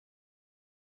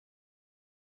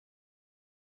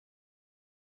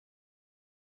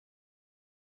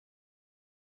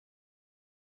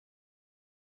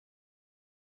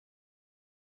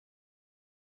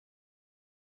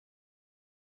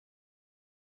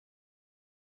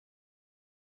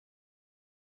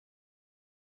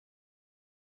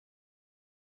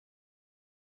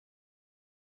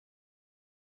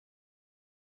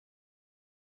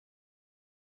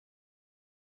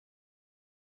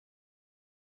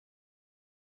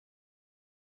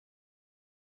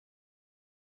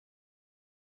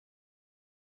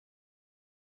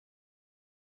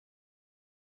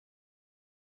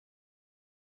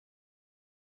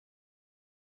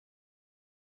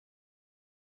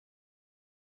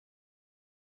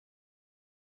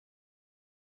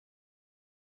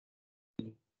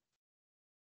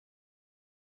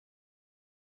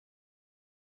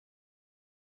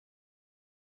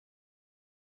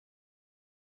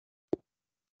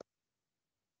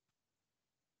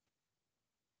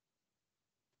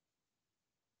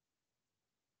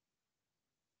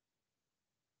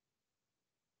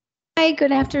Hi,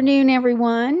 good afternoon,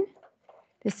 everyone.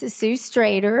 This is Sue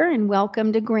Strader, and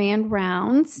welcome to Grand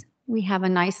Rounds. We have a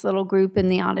nice little group in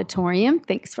the auditorium.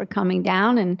 Thanks for coming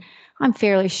down, and I'm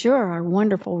fairly sure our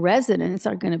wonderful residents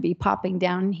are going to be popping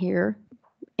down here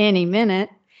any minute.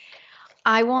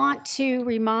 I want to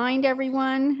remind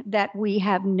everyone that we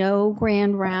have no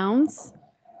Grand Rounds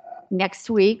next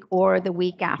week or the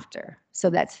week after.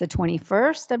 So that's the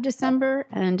 21st of December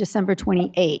and December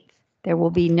 28th. There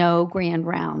will be no Grand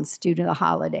Rounds due to the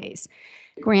holidays.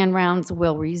 Grand Rounds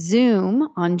will resume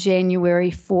on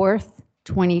January 4th,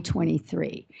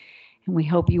 2023. And we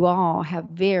hope you all have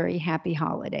very happy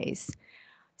holidays.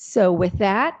 So with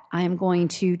that, I'm going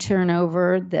to turn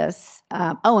over this.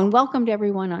 And welcome to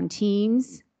everyone on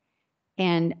Teams.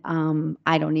 And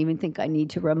I don't even think I need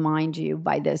to remind you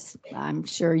by this. I'm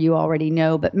sure you already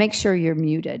know, but make sure you're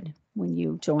muted when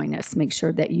you join us. Make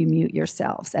sure that you mute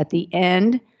yourselves. At the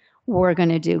end, we're going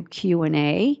to do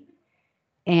Q&A.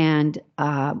 And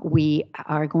we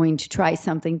are going to try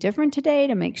something different today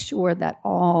to make sure that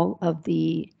all of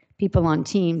the people on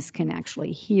Teams can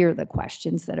actually hear the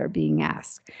questions that are being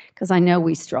asked, because I know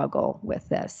we struggle with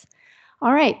this.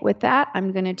 All right, with that,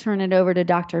 I'm going to turn it over to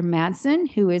Dr.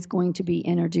 Madsen, who is going to be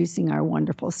introducing our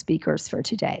wonderful speakers for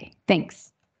today. Thanks.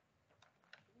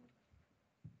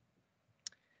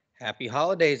 Happy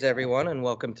holidays, everyone, and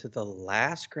welcome to the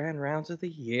last Grand Rounds of the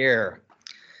year.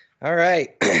 All right,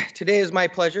 today is my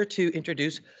pleasure to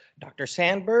introduce Dr.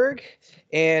 Sandberg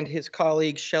and his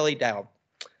colleague, Shelli Doub.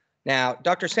 Now,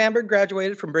 Dr. Sandberg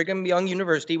graduated from Brigham Young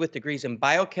University with degrees in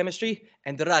biochemistry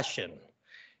and Russian.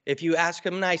 If you ask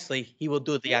him nicely, he will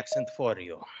do the accent for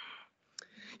you.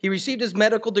 He received his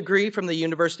medical degree from the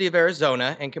University of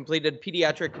Arizona and completed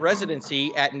pediatric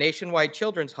residency at Nationwide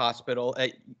Children's Hospital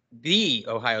at the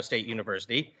Ohio State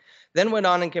University, then went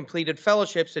on and completed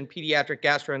fellowships in pediatric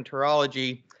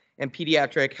gastroenterology and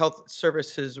pediatric health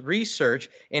services research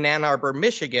in Ann Arbor,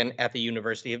 Michigan at the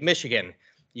University of Michigan.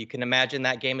 You can imagine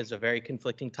that game is a very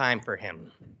conflicting time for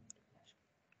him.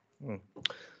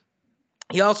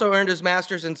 He also earned his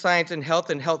master's in science in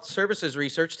health and health services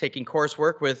research, taking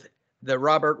coursework with the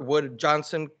Robert Wood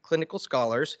Johnson Clinical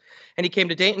Scholars, and he came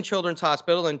to Dayton Children's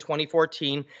Hospital in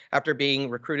 2014 after being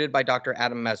recruited by Dr.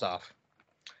 Adam Mezoff.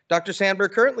 Dr.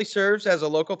 Sandberg currently serves as a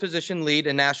local physician lead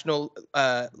and national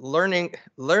learning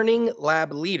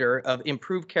lab leader of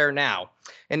Improve Care Now,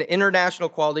 an international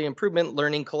quality improvement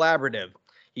learning collaborative.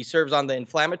 He serves on the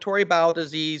Inflammatory Bowel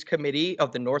Disease Committee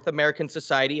of the North American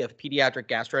Society of Pediatric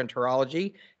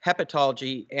Gastroenterology,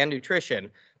 Hepatology, and Nutrition,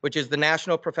 which is the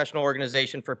national professional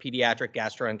organization for pediatric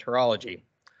gastroenterology.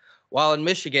 While in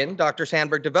Michigan, Dr.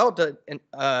 Sandberg developed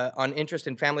an interest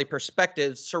in family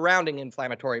perspectives surrounding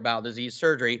inflammatory bowel disease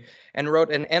surgery and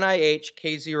wrote an NIH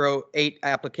K08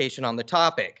 application on the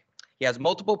topic. He has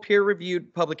multiple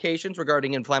peer-reviewed publications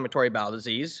regarding inflammatory bowel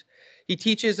disease. He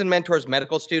teaches and mentors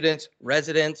medical students,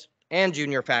 residents, and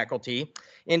junior faculty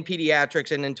in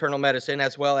pediatrics and internal medicine,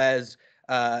 as well as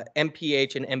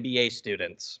MPH and MBA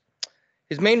students.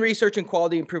 His main research and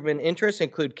quality improvement interests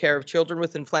include care of children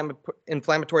with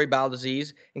inflammatory bowel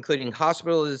disease, including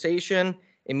hospitalization,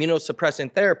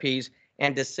 immunosuppressant therapies,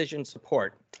 and decision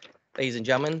support. Ladies and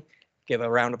gentlemen, give a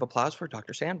round of applause for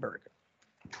Dr. Sandberg.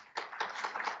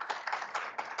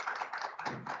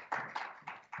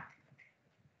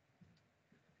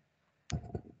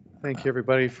 Thank you,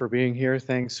 everybody, for being here.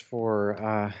 Thanks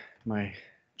for my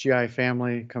GI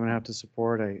family coming out to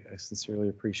support. I sincerely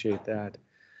appreciate that.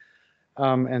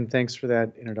 And thanks for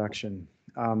that introduction.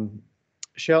 Neither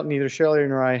Shelli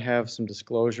nor I have some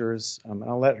disclosures. And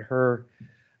I'll let her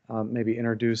maybe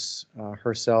introduce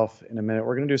herself in a minute.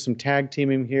 We're going to do some tag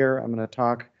teaming here. I'm going to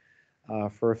talk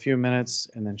for a few minutes,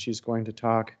 and then she's going to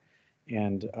talk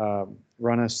and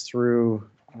run us through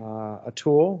a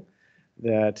tool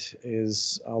that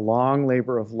is a long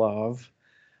labor of love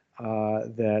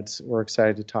that we're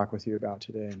excited to talk with you about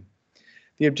today.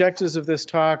 The objectives of this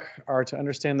talk are to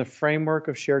understand the framework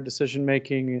of shared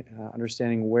decision-making,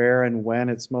 understanding where and when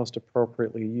it's most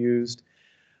appropriately used,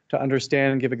 to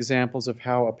understand and give examples of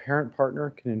how a parent partner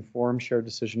can inform shared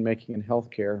decision-making in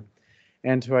healthcare,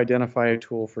 and to identify a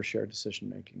tool for shared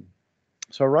decision-making.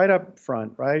 So right up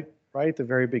front, right at the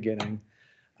very beginning,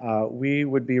 we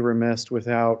would be remiss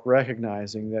without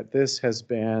recognizing that this has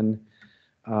been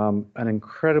an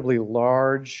incredibly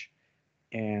large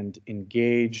and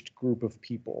engaged group of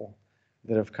people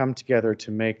that have come together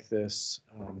to make this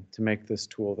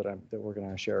tool that we're going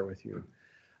to share with you.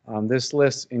 This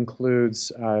list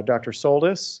includes Dr.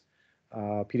 Soldis,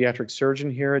 pediatric surgeon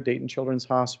here at Dayton Children's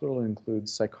Hospital. It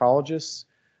includes psychologists,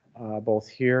 both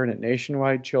here and at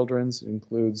Nationwide Children's. It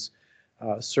includes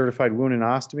certified wound and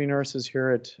ostomy nurses here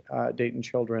at Dayton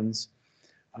Children's,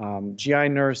 GI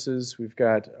nurses. We've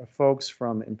got folks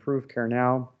from Improve Care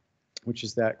Now, which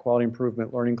is that quality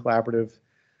improvement learning collaborative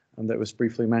that was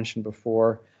briefly mentioned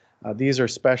before. These are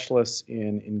specialists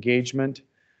in engagement.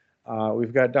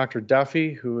 We've got Dr.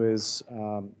 Duffy, who is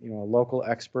a local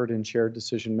expert in shared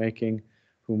decision making,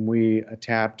 whom we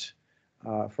tapped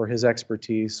for his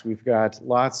expertise. We've got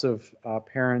lots of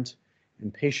parent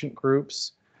and patient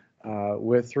groups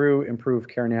through Improve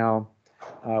Care Now.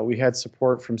 We had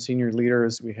support from senior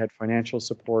leaders. We had financial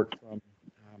support from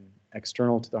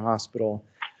external to the hospital.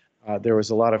 There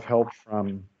was a lot of help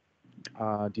from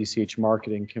DCH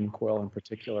Marketing, Kim Coyle in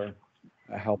particular,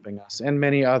 helping us, and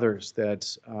many others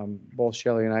that both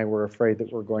Shelli and I were afraid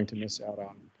that we're going to miss out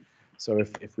on. So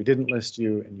if we didn't list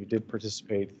you and you did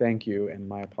participate, thank you, and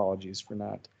my apologies for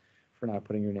not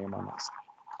putting your name on this.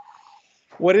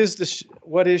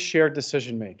 What is shared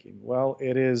decision making? Well,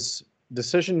 it is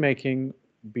decision making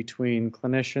between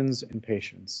clinicians and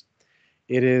patients.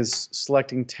 It is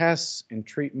selecting tests and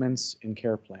treatments and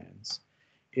care plans.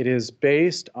 It is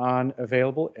based on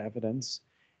available evidence,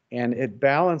 and it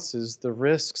balances the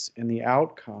risks and the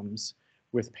outcomes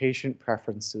with patient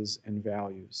preferences and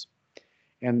values.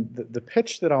 And the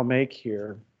pitch that I'll make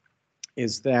here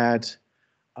is that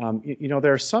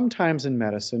there are some times in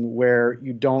medicine where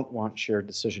you don't want shared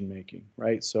decision making,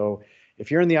 right? So if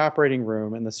you're in the operating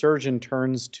room and the surgeon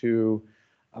turns to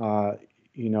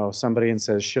somebody and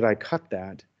says, "Should I cut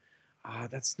that?"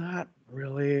 That's not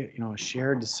really a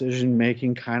shared decision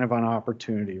making kind of an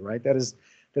opportunity, right? That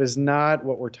is not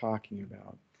what we're talking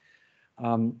about.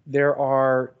 There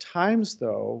are times,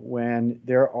 though, when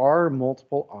there are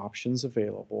multiple options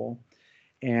available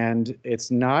and it's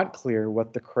not clear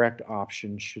what the correct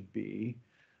option should be.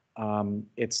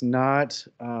 It's not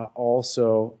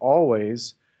also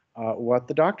always what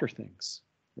the doctor thinks,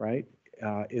 right,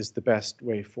 is the best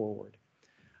way forward.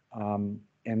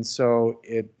 And so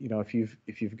if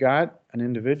you've got an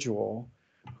individual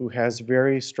who has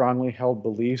very strongly held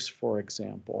beliefs, for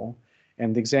example,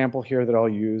 and the example here that I'll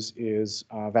use is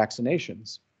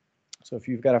vaccinations. So if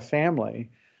you've got a family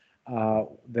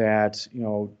that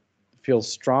feels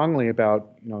strongly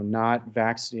about not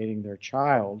vaccinating their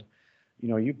child,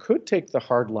 you could take the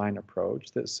hardline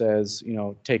approach that says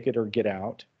take it or get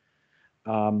out.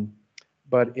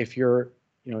 But if you're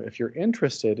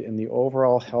interested in the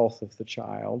overall health of the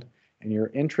child and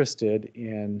you're interested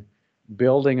in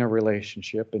building a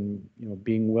relationship and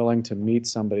being willing to meet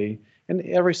somebody, and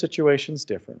every situation's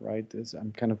different, right?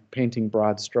 I'm kind of painting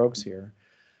broad strokes here,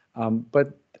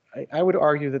 but I would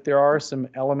argue that there are some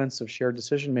elements of shared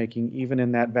decision making even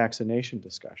in that vaccination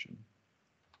discussion.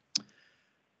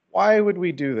 Why would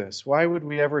we do this? Why would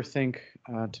we ever think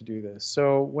to do this?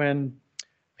 So when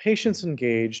patients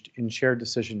engaged in shared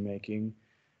decision making,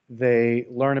 they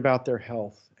learn about their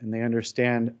health and they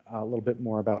understand a little bit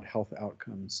more about health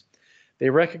outcomes. They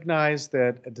recognize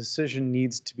that a decision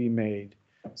needs to be made.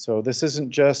 So this isn't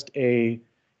just a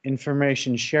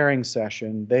information sharing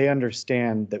session. They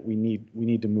understand that we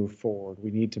need to move forward.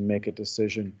 We need to make a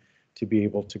decision to be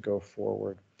able to go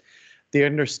forward. They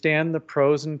understand the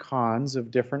pros and cons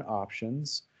of different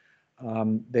options.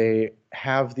 They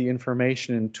have the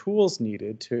information and tools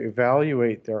needed to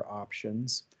evaluate their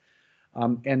options.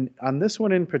 And on this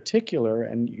one in particular,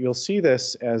 and you'll see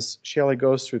this as Shelli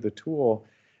goes through the tool,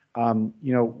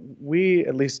 we,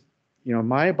 at least,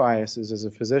 my biases as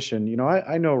a physician,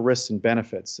 I know risks and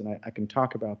benefits, and I can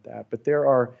talk about that, but there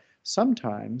are some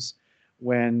times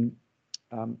when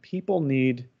people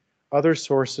need other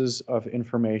sources of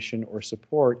information or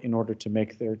support in order to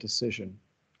make their decision.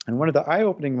 And one of the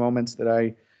eye-opening moments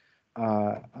that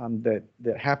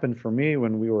that happened for me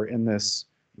when we were in this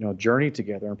journey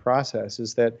together and process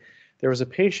is that there was a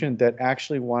patient that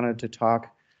actually wanted to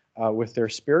talk with their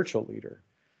spiritual leader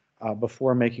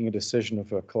before making a decision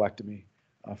of a colectomy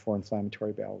for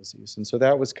inflammatory bowel disease. And so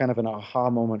that was kind of an aha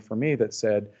moment for me that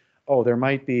said, oh, there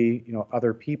might be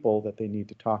other people that they need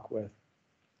to talk with.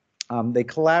 They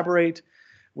collaborate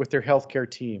with their healthcare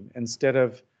team instead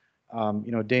of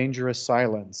dangerous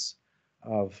silence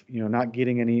of not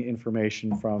getting any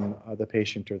information from the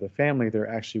patient or the family. They're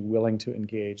actually willing to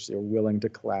engage. They're willing to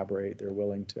collaborate. They're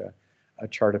willing to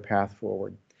chart a path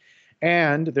forward.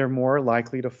 And they're more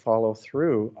likely to follow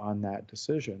through on that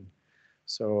decision.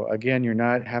 So again, you're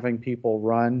not having people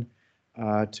run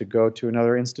to go to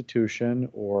another institution,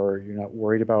 or you're not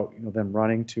worried about them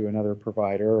running to another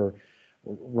provider or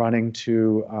running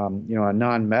to a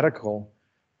non-medical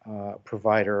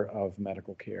provider of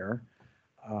medical care.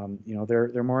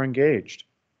 They're more engaged.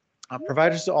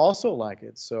 Providers also like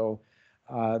it. So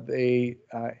They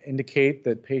indicate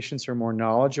that patients are more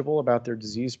knowledgeable about their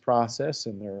disease process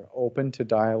and they're open to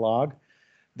dialogue,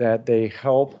 that they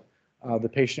help the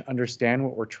patient understand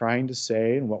what we're trying to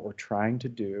say and what we're trying to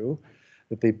do,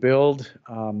 that they build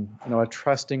a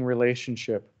trusting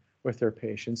relationship with their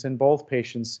patients, and both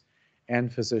patients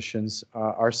and physicians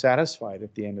are satisfied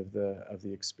at the end of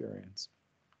the experience.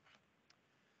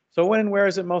 So when and where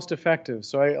is it most effective?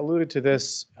 So I alluded to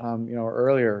this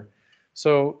earlier.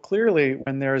 So clearly,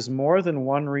 when there is more than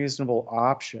one reasonable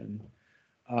option,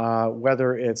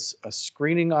 whether it's a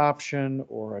screening option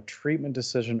or a treatment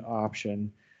decision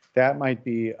option, that might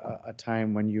be a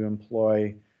time when you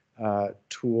employ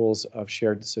tools of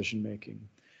shared decision making.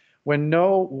 When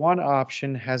no one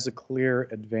option has a clear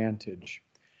advantage,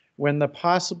 when the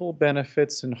possible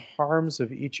benefits and harms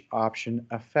of each option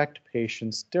affect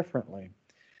patients differently.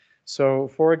 So,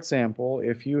 for example,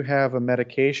 if you have a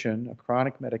medication, a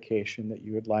chronic medication that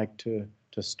you would like to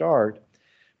start,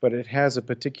 but it has a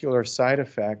particular side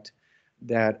effect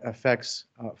that affects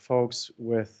folks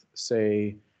with,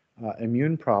 say,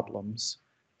 immune problems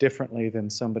differently than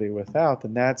somebody without,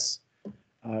 then that's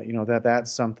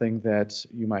that's something that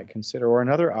you might consider. Or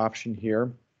another option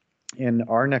here, in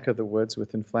our neck of the woods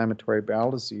with inflammatory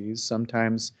bowel disease,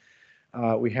 sometimes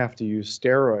we have to use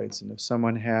steroids, and if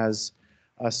someone has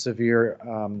a severe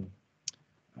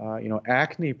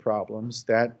acne problems,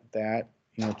 that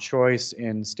choice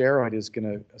in steroid is going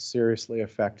to seriously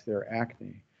affect their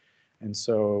acne. And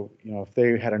so, if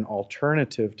they had an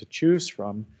alternative to choose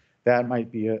from, that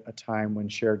might be a time when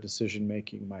shared decision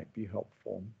making might be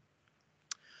helpful.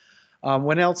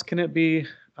 When else can it be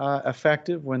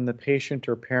effective? When the patient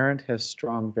or parent has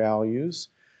strong values,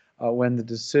 when the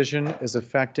decision is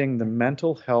affecting the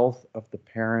mental health of the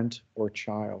parent or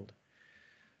child.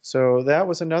 So that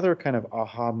was another kind of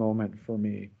aha moment for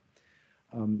me.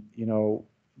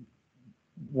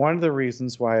 One of the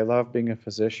reasons why I love being a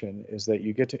physician is that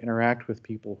you get to interact with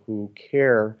people who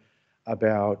care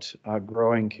about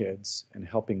growing kids and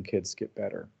helping kids get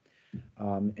better.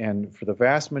 And for the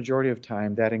vast majority of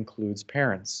time, that includes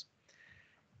parents.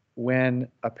 When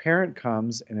a parent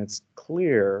comes and it's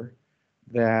clear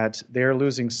that they're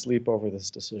losing sleep over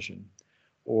this decision,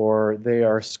 or they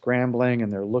are scrambling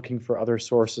and they're looking for other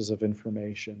sources of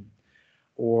information,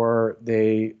 or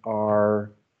they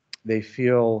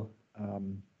feel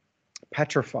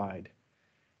petrified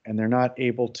and they're not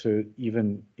able to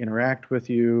even interact with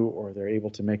you, or they're able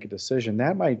to make a decision,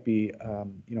 that might be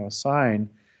a sign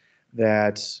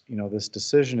that this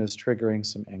decision is triggering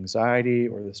some anxiety,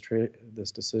 or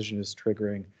this decision is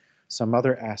triggering some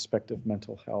other aspect of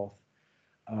mental health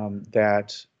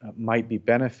that might be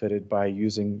benefited by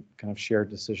using kind of shared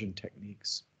decision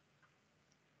techniques.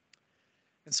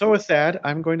 And so with that,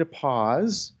 I'm going to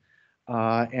pause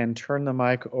and turn the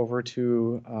mic over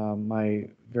to my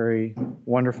very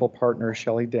wonderful partner,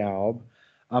 Shelli Doub.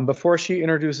 Before she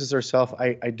introduces herself,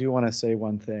 I do want to say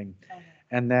one thing,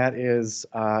 and that is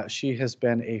she has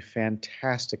been a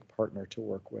fantastic partner to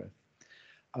work with.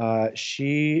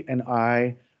 She and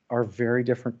I are very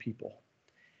different people.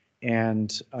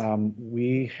 And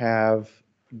we have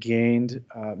gained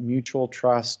mutual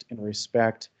trust and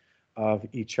respect of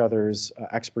each other's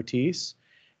expertise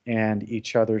and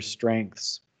each other's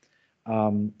strengths.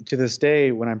 To this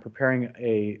day, when I'm preparing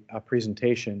a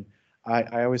presentation,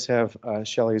 I always have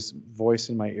Shelli's voice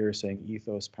in my ear saying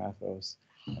ethos, pathos,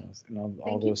 and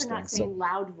all Thank those you for things. not saying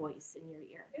loud voice in your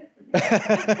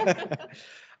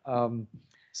ear.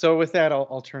 So with that,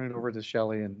 I'll turn it over to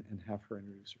Shelli and have her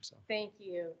introduce herself. Thank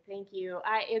you. Thank you.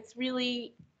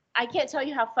 I can't tell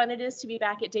you how fun it is to be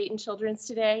back at Dayton Children's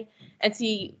today and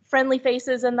see friendly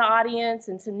faces in the audience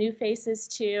and some new faces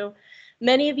too.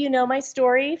 Many of you know my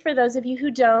story. For those of you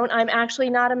who don't, I'm actually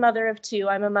not a mother of two.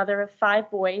 I'm a mother of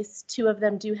 5 boys. 2 of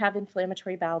them do have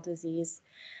inflammatory bowel disease.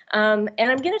 And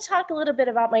I'm going to talk a little bit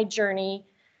about my journey.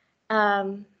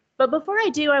 But before I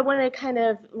do, I want to kind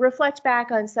of reflect back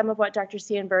on some of what Dr.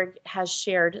 Sandberg has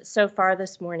shared so far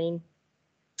this morning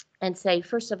and say,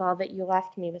 first of all, that you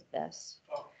left me with this.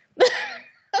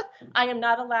 I am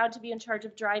not allowed to be in charge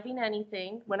of driving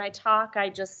anything. When I talk, I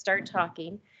just start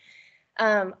talking.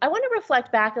 I want to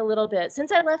reflect back a little bit.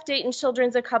 Since I left Dayton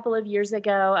Children's a couple of years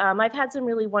ago, I've had some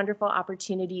really wonderful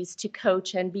opportunities to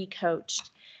coach and be coached.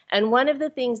 And one of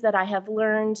the things that I have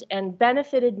learned and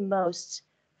benefited most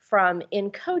from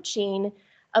in coaching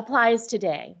applies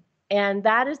today. And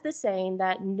that is the saying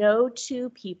that no 2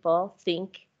 people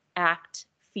think, act,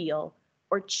 feel,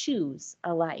 or choose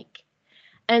alike.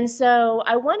 And so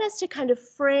I want us to kind of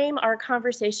frame our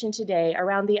conversation today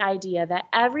around the idea that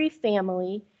every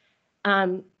family,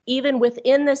 even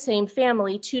within the same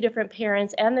family, two different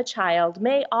parents and the child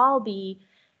may all be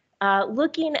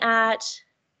looking at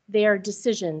their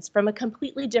decisions from a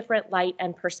completely different light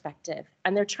and perspective,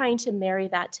 and they're trying to marry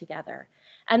that together.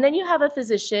 And then you have a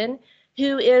physician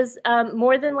who is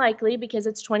more than likely, because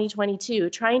it's 2022,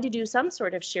 trying to do some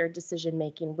sort of shared decision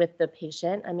making with the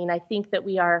patient. I mean, I think that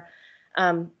we are,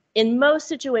 in most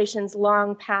situations,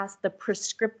 long past the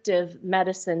prescriptive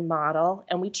medicine model,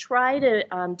 and we try to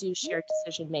do shared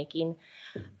decision making.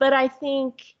 But I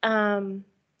think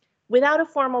without a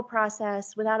formal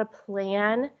process, without a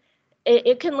plan,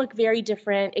 it can look very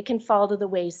different. It can fall to the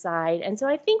wayside. And so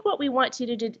I think what we want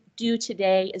to do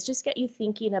today is just get you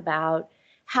thinking about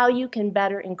how you can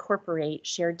better incorporate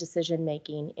shared decision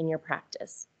making in your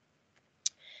practice.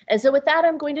 And so with that,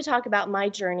 I'm going to talk about my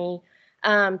journey.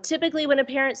 Typically, when a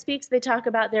parent speaks, they talk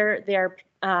about their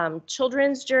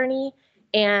children's journey.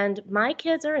 And my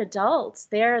kids are adults.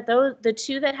 The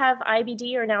two that have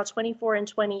IBD are now 24 and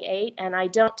 28, and I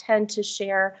don't tend to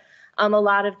share a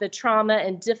lot of the trauma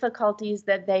and difficulties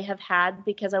that they have had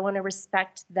because I want to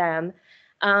respect them.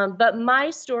 But my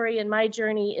story and my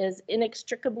journey is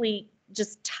inextricably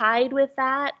just tied with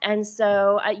that. And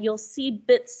so you'll see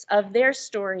bits of their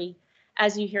story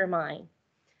as you hear mine.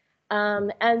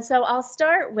 And so I'll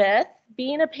start with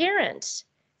being a parent.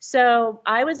 So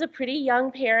I was a pretty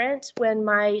young parent when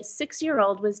my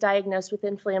 6-year-old was diagnosed with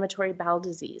inflammatory bowel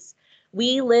disease.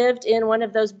 We lived in one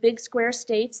of those big square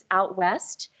states out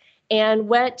west and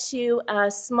went to a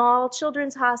small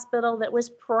children's hospital that was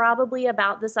probably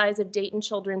about the size of Dayton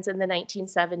Children's in the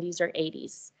 1970s or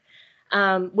 80s.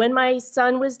 When my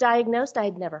son was diagnosed, I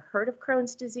had never heard of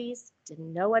Crohn's disease,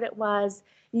 didn't know what it was,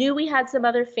 knew we had some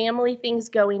other family things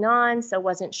going on, so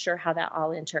wasn't sure how that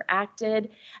all interacted.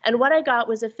 And what I got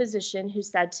was a physician who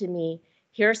said to me,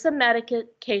 "Here are some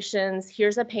medications,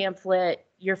 here's a pamphlet,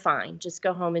 you're fine, just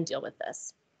go home and deal with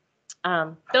this."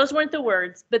 Those weren't the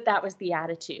words, but that was the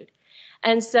attitude.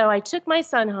 And so I took my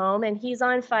son home, and he's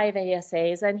on 5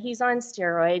 ASAs, and he's on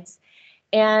steroids,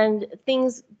 and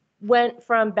things went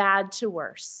from bad to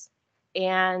worse.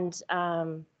 And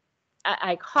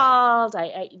I called,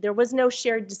 there was no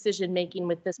shared decision making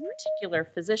with this particular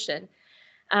physician.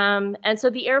 And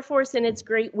so the Air Force, in its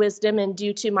great wisdom and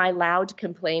due to my loud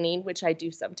complaining, which I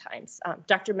do sometimes,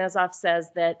 Dr. Mezoff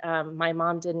says that my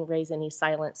mom didn't raise any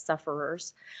silent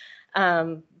sufferers.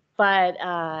 But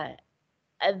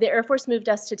the Air Force moved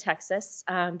us to Texas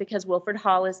because Wilford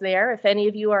Hall is there. If any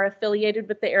of you are affiliated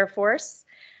with the Air Force,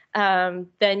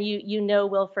 then you know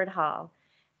Wilford Hall.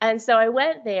 And so I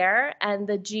went there, and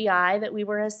the GI that we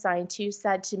were assigned to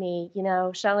said to me, "You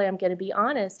know, Shelli, I'm going to be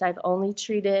honest, I've only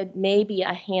treated maybe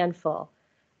a handful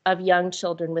of young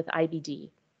children with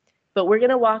IBD. But we're going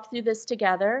to walk through this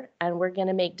together, and we're going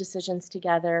to make decisions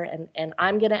together, and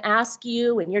I'm going to ask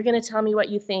you, and you're going to tell me what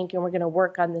you think, and we're going to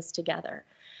work on this together."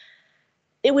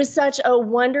 It was such a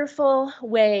wonderful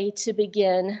way to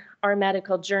begin our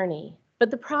medical journey. But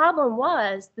the problem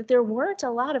was that there weren't a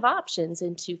lot of options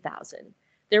in 2000.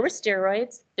 There were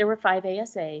steroids, there were 5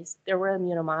 ASAs, there were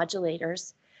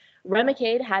immunomodulators.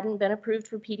 Remicade hadn't been approved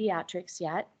for pediatrics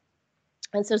yet,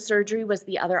 and so surgery was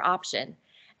the other option.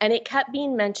 And it kept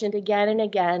being mentioned again and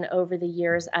again over the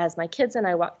years as my kids and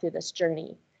I walked through this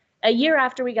journey. A year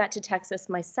after we got to Texas,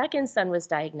 my second son was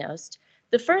diagnosed.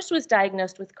 The first was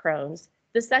diagnosed with Crohn's.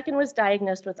 The second was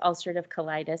diagnosed with ulcerative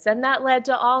colitis, and that led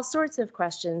to all sorts of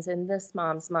questions in this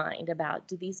mom's mind about,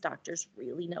 do these doctors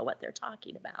really know what they're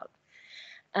talking about?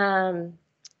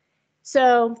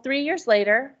 So 3 years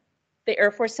later, the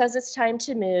Air Force says it's time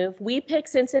to move. We pick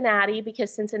Cincinnati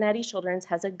because Cincinnati Children's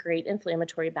has a great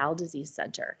inflammatory bowel disease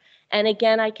center. And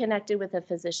again, I connected with a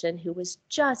physician who was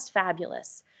just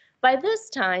fabulous. By this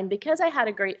time, because I had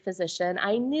a great physician,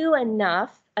 I knew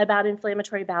enough about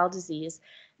inflammatory bowel disease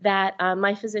that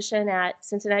my physician at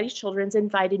Cincinnati Children's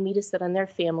invited me to sit on their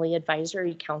family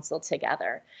advisory council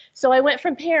together. So I went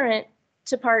from parent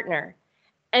to partner.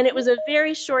 And it was a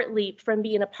very short leap from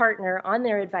being a partner on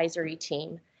their advisory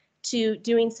team to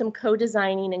doing some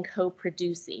co-designing and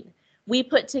co-producing. We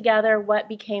put together what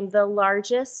became the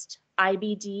largest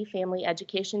IBD family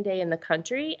education day in the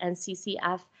country, and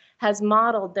CCF has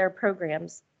modeled their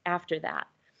programs after that.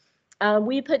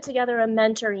 We put together a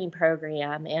mentoring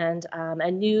program and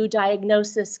a new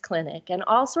diagnosis clinic and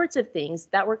all sorts of things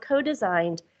that were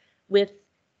co-designed with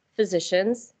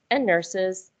physicians and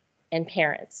nurses and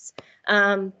parents.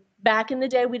 Back in the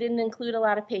day, we didn't include a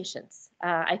lot of patients.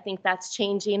 I think that's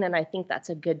changing, and I think that's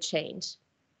a good change.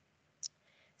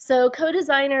 So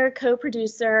co-designer,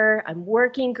 co-producer, I'm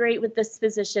working great with this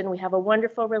physician. We have a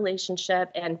wonderful relationship,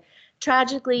 and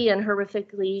tragically and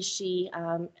horrifically, she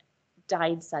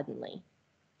died suddenly.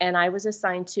 And I was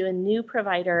assigned to a new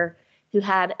provider who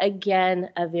had, again,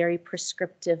 a very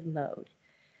prescriptive mode.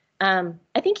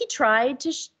 I think he tried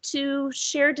to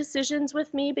share decisions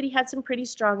with me, but he had some pretty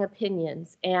strong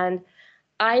opinions. And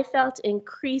I felt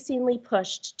increasingly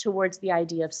pushed towards the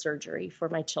idea of surgery for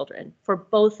my children, for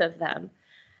both of them,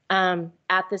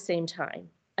 at the same time.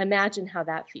 Imagine how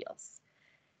that feels.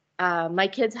 My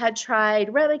kids had tried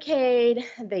Remicade,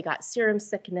 they got serum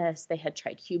sickness, they had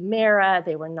tried Humira,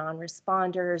 they were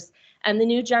non-responders, and the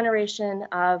new generation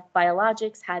of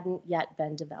biologics hadn't yet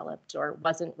been developed or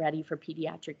wasn't ready for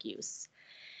pediatric use.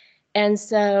 And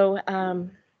so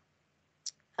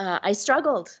I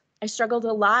struggled. I struggled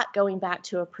a lot going back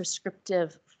to a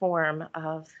prescriptive form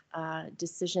of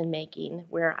decision-making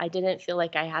where I didn't feel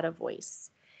like I had a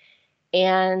voice.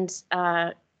 And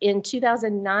in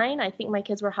 2009, I think my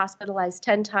kids were hospitalized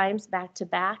 10 times back to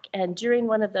back. And during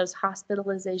one of those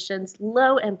hospitalizations,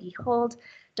 lo and behold,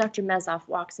 Dr. Mezoff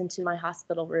walks into my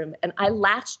hospital room, and I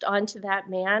latched onto that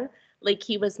man like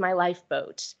he was my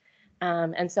lifeboat.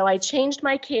 And so I changed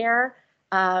my care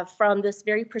from this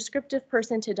very prescriptive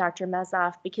person to Dr.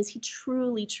 Mezoff because he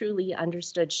truly, truly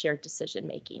understood shared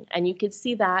decision-making. And you could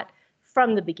see that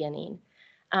from the beginning.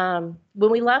 When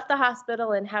we left the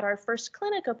hospital and had our first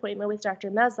clinic appointment with Dr.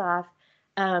 Mezoff,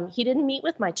 he didn't meet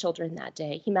with my children that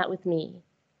day. He met with me.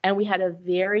 And we had a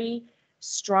very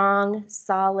strong,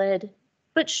 solid,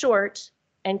 but short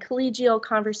and collegial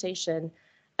conversation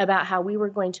about how we were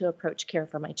going to approach care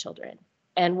for my children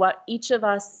and what each of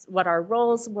us, what our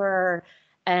roles were,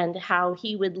 and how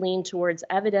he would lean towards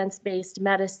evidence-based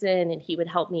medicine and he would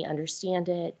help me understand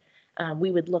it.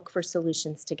 We would look for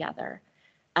solutions together.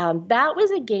 That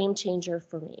was a game changer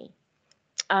for me.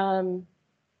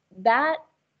 That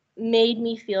made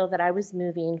me feel that I was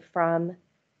moving from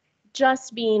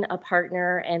just being a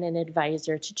partner and an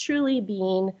advisor to truly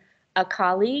being a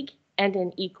colleague and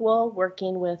an equal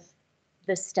working with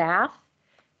the staff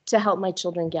to help my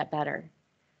children get better.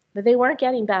 But they weren't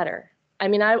getting better. I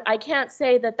mean, I can't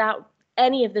say that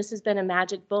any of this has been a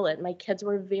magic bullet. My kids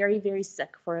were very, very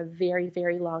sick for a very,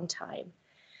 very long time.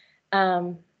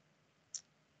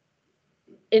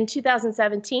 In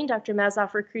 2017, Dr.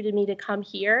 Mezoff recruited me to come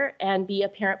here and be a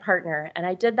parent partner. And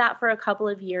I did that for a couple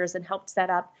of years and helped set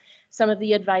up some of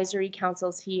the advisory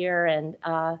councils here and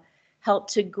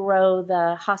helped to grow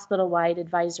the hospital-wide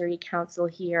advisory council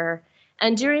here.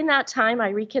 And during that time, I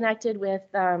reconnected with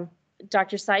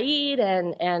Dr. Cite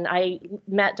and I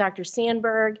met Dr.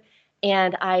 Sandberg,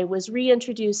 and I was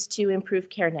reintroduced to Improve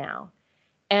Care Now.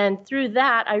 And through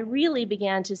that, I really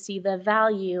began to see the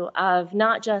value of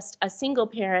not just a single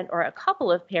parent or a couple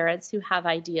of parents who have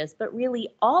ideas, but really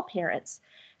all parents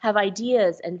have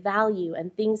ideas and value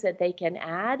and things that they can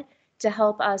add to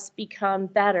help us become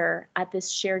better at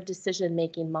this shared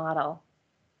decision-making model.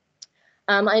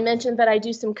 I mentioned that I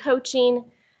do some coaching,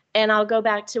 and I'll go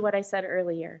back to what I said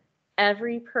earlier.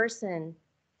 Every person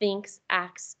thinks,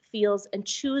 acts, feels, and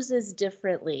chooses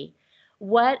differently.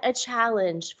 What a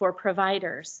challenge for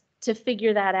providers to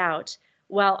figure that out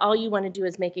while all you want to do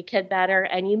is make a kid better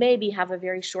and you maybe have a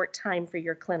very short time for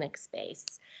your clinic space.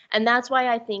 And that's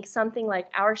why I think something like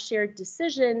our shared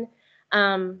decision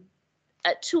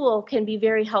tool can be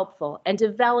very helpful, and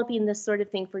developing this sort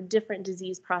of thing for different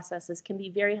disease processes can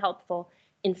be very helpful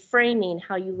in framing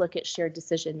how you look at shared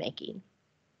decision making.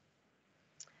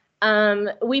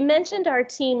 We mentioned our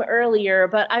team earlier,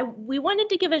 but we wanted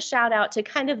to give a shout out to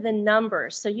kind of the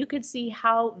numbers so you could see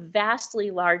how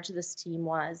vastly large this team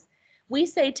was. We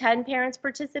say 10 parents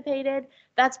participated.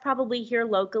 That's probably here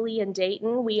locally in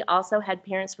Dayton. We also had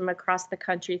parents from across the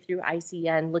country through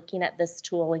ICN looking at this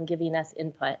tool and giving us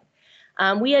input.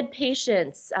 We had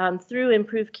patients through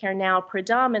Improve Care Now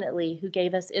predominantly who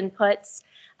gave us inputs.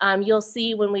 You'll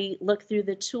see when we look through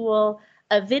the tool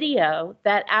a video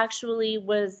that actually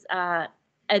was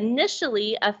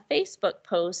initially a Facebook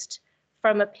post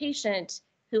from a patient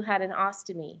who had an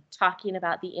ostomy talking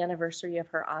about the anniversary of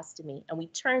her ostomy. And we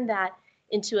turned that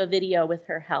into a video with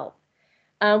her help.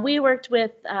 We worked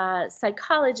with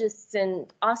psychologists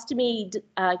and ostomy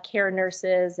care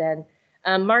nurses, and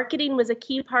marketing was a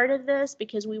key part of this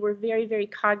because we were very, very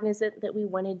cognizant that we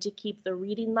wanted to keep the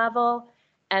reading level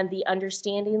and the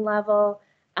understanding level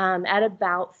at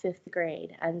about 5th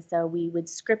grade. And so we would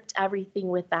script everything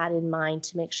with that in mind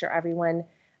to make sure everyone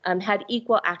had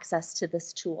equal access to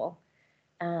this tool.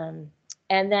 And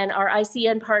then our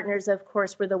ICN partners, of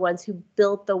course, were the ones who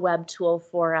built the web tool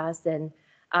for us. And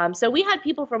so we had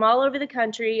people from all over the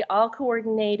country, all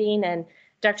coordinating, and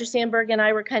Dr. Sandberg and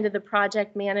I were kind of the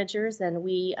project managers, and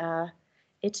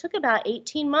it took about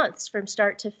 18 months from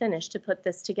start to finish to put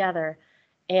this together.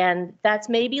 And that's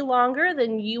maybe longer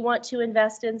than you want to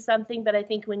invest in something, but I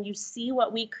think when you see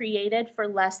what we created for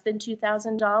less than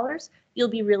 $2,000, you'll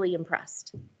be really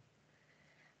impressed.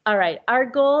 All right, our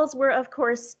goals were, of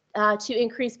course, to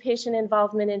increase patient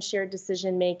involvement in shared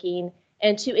decision-making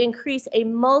and to increase a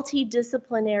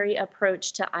multidisciplinary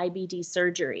approach to IBD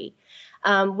surgery.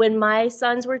 When my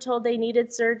sons were told they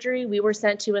needed surgery, we were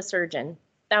sent to a surgeon.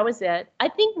 That was it. I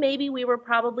think maybe we were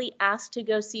probably asked to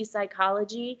go see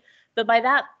psychology, but by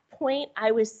that point,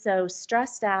 I was so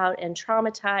stressed out and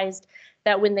traumatized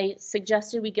that when they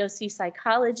suggested we go see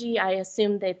psychology, I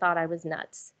assumed they thought I was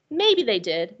nuts. Maybe they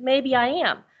did, maybe I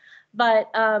am, but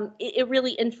it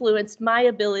really influenced my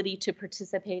ability to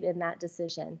participate in that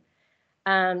decision.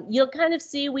 You'll kind of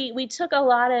see we took a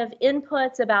lot of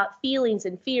inputs about feelings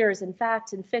and fears and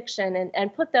facts and fiction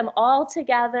and put them all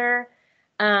together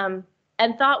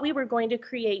and thought we were going to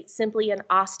create simply an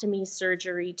ostomy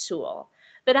surgery tool.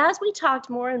 But as we talked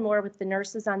more and more with the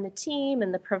nurses on the team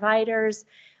and the providers,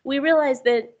 we realized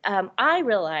that I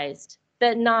realized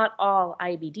that not all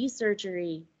IBD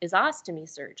surgery is ostomy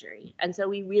surgery. And so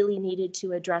we really needed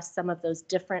to address some of those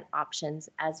different options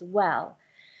as well.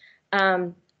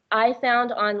 I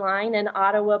found online an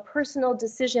Ottawa personal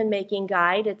decision-making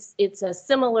guide. It's a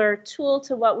similar tool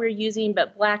to what we're using,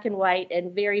 but black and white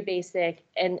and very basic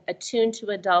and attuned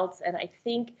to adults. And I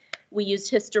think we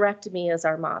used hysterectomy as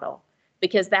our model,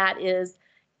 because that is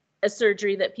a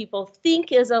surgery that people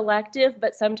think is elective,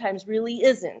 but sometimes really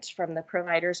isn't from the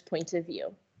provider's point of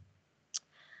view.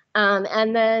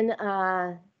 And then,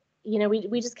 you know,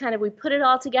 we just kind of, we put it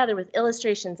all together with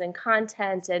illustrations and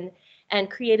content and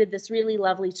created this really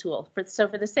lovely tool. So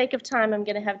for the sake of time, I'm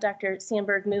going to have Dr.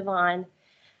 Sandberg move on.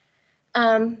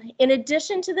 In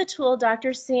addition to the tool,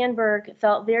 Dr. Sandberg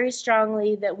felt very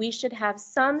strongly that we should have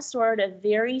some sort of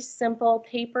very simple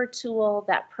paper tool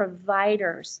that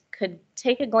providers could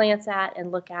take a glance at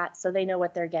and look at so they know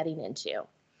what they're getting into.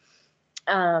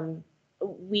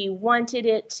 We wanted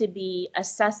it to be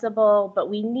accessible, but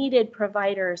we needed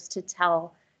providers to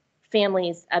tell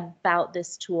families about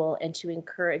this tool and to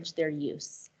encourage their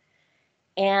use.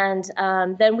 And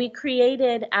then we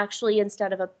created, actually,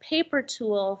 instead of a paper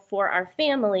tool for our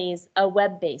families, a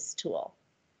web-based tool.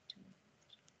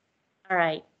 All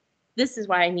right, this is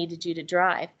why I needed you to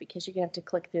drive, because you're gonna have to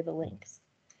click through the links.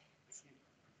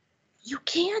 You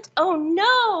can't? Oh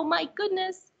no, my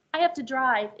goodness. I have to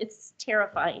drive. It's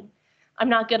terrifying. I'm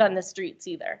not good on the streets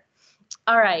either.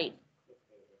 All right.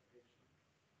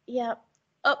 Yeah.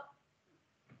 Oh,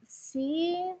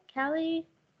 see, Callie?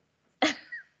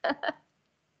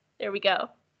 There we go.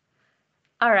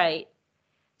 All right.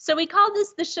 So we call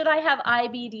this the Should I Have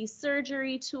IBD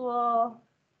Surgery tool.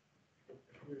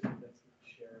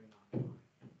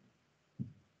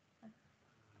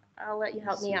 I'll let you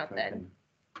help me out then.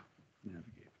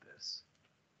 Navigate this.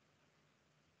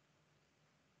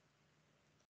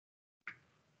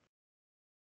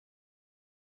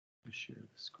 Share the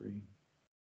screen.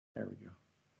 There we go.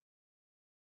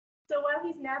 So while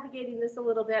he's navigating this a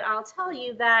little bit, I'll tell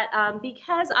you that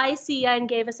because ICN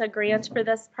gave us a grant for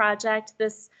this project,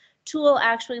 this tool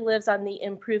actually lives on the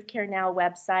Improve Care Now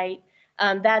website.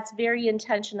 That's very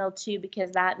intentional too,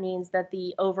 because that means that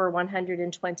the over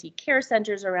 120 care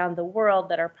centers around the world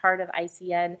that are part of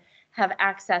ICN have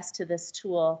access to this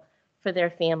tool for their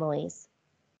families.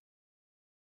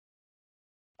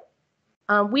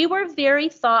 We were very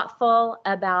thoughtful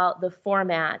about the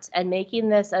format and making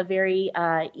this a very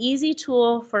easy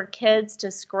tool for kids to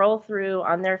scroll through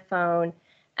on their phone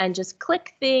and just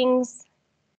click things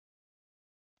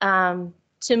to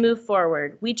move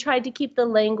forward. We tried to keep the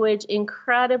language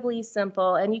incredibly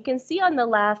simple, and you can see on the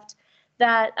left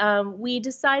that we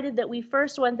decided that we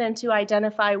first want them to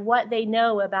identify what they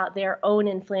know about their own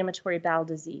inflammatory bowel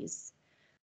disease.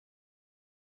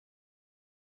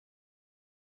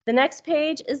 The next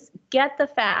page is get the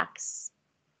facts.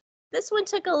 This one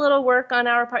took a little work on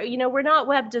our part. You know, we're not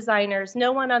web designers.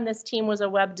 No one on this team was a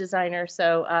web designer,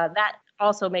 so that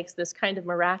also makes this kind of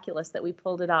miraculous that we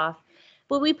pulled it off.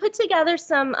 But we put together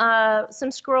some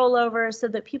scroll over so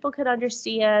that people could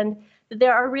understand that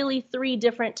there are really 3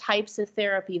 different types of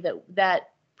therapy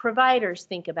that providers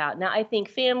think about. Now, I think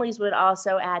families would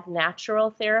also add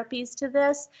natural therapies to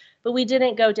this, but we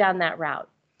didn't go down that route.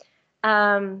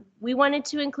 We wanted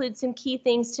to include some key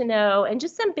things to know and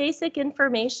just some basic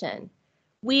information.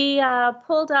 We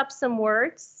pulled up some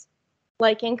words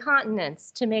like incontinence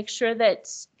to make sure that,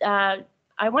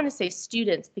 I want to say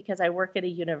students because I work at a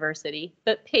university,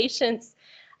 but patients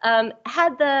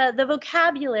had the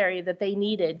vocabulary that they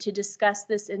needed to discuss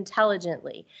this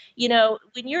intelligently. You know,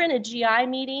 when you're in a GI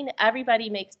meeting, everybody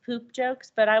makes poop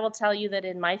jokes, but I will tell you that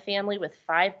in my family with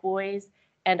 5 boys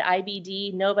and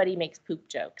IBD, nobody makes poop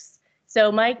jokes.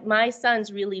 So my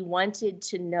sons really wanted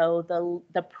to know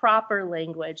the proper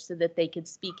language so that they could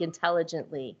speak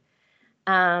intelligently.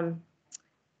 I'll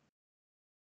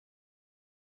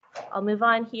move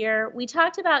on here. We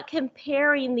talked about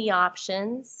comparing the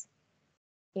options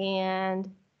and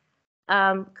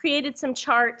created some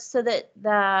charts so that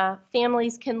the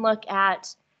families can look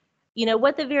at, you know,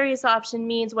 what the various option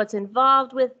means, what's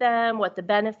involved with them, what the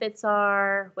benefits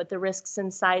are, what the risks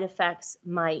and side effects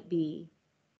might be.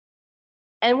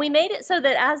 And we made it so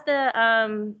that as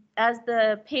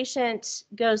the patient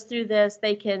goes through this,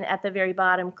 they can at the very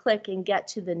bottom click and get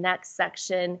to the next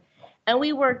section. And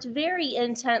we worked very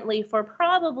intently for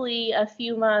probably a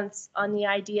few months on the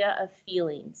idea of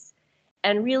feelings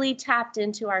and really tapped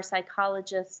into our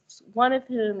psychologists, one of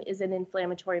whom is an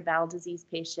inflammatory bowel disease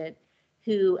patient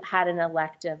who had an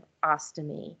elective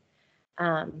ostomy.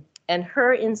 And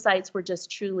her insights were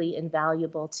just truly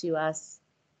invaluable to us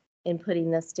in putting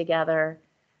this together.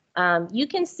 You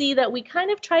can see that we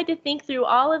kind of tried to think through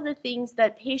all of the things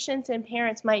that patients and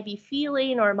parents might be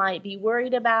feeling or might be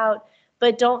worried about,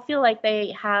 but don't feel like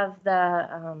they have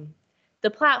the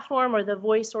platform or the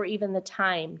voice or even the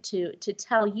time to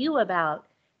tell you about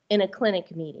in a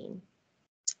clinic meeting.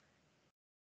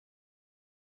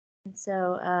 And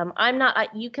so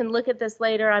you can look at this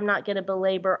later. I'm not going to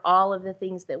belabor all of the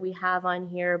things that we have on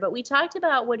here, but we talked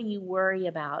about, what do you worry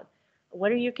about?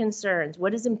 What are your concerns?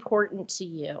 What is important to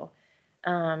you?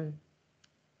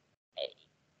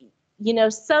 You know,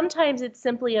 sometimes it's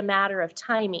simply a matter of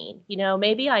timing. You know,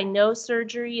 maybe I know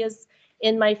surgery is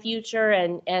in my future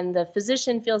and the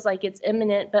physician feels like it's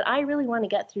imminent, but I really want to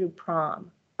get through prom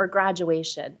or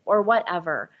graduation or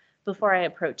whatever before I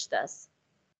approach this.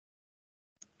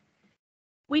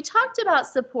 We talked about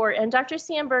support, and Dr.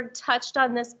 Sandberg touched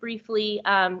on this briefly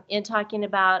in talking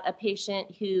about a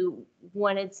patient who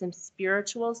wanted some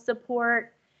spiritual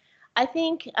support. I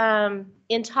think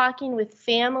in talking with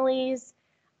families,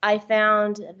 I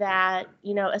found that,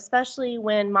 you know, especially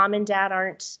when mom and dad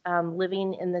aren't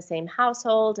living in the same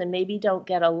household and maybe don't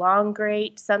get along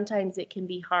great, sometimes it can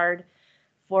be hard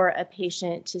for a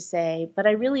patient to say, but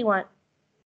I really want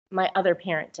my other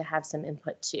parent to have some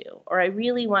input too, or I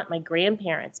really want my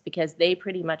grandparents, because they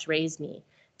pretty much raised me,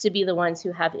 to be the ones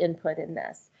who have input in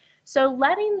this. So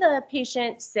letting the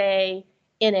patient say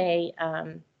in a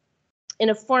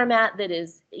format that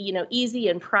is, you know, easy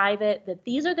and private, that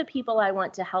these are the people I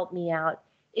want to help me out,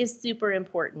 is super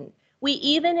important. We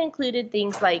even included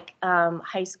things like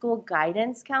high school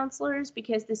guidance counselors,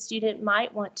 because the student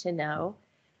might want to know,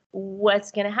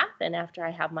 what's going to happen after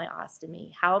I have my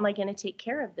ostomy? How am I going to take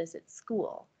care of this at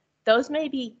school? Those may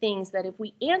be things that if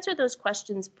we answer those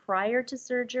questions prior to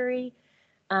surgery,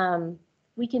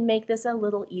 we can make this a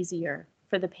little easier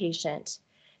for the patient.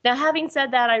 Now, having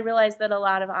said that, I realize that a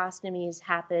lot of ostomies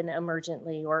happen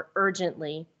emergently or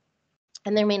urgently,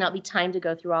 and there may not be time to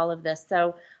go through all of this.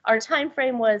 So our time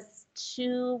frame was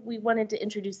we wanted to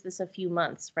introduce this a few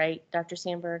months, right, Dr.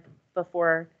 Sandberg,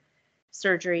 before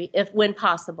surgery, when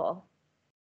possible.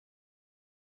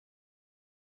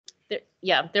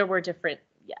 There were different,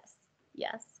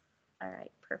 yes. All right,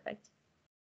 perfect.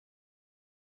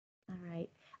 All right.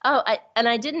 Oh, and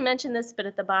I didn't mention this, but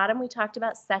at the bottom we talked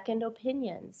about second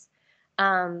opinions.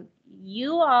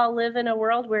 You all live in a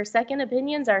world where second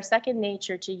opinions are second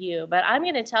nature to you, but I'm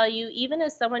going to tell you, even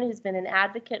as someone who's been an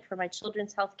advocate for my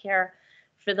children's health care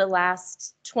for the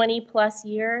last 20 plus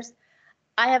years,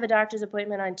 I have a doctor's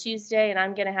appointment on Tuesday and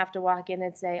I'm going to have to walk in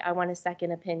and say, I want a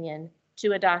second opinion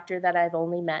to a doctor that I've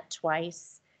only met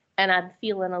twice. And I'm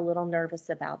feeling a little nervous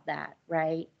about that,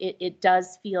 right? It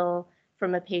does feel,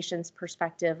 from a patient's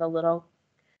perspective, a little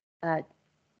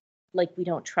like we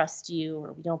don't trust you,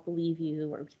 or we don't believe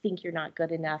you, or we think you're not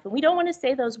good enough. And we don't want to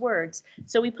say those words.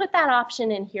 So we put that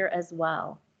option in here as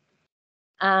well.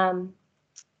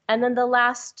 And then the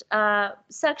last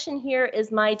section here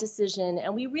is my decision.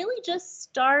 And we really just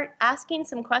start asking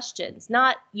some questions.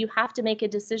 Not, you have to make a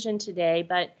decision today,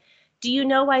 but do you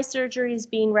know why surgery is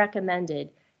being recommended?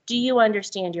 Do you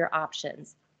understand your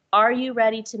options? Are you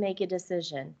ready to make a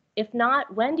decision? If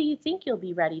not, when do you think you'll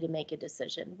be ready to make a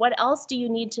decision? What else do you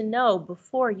need to know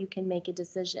before you can make a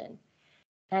decision?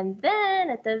 And then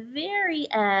at the very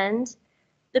end,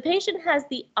 the patient has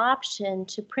the option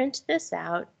to print this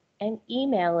out and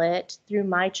email it through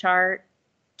my chart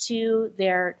to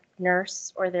their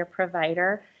nurse or their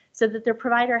provider, so that their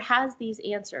provider has these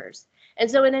answers. And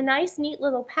so in a nice, neat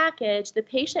little package, the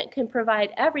patient can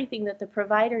provide everything that the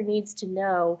provider needs to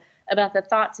know about the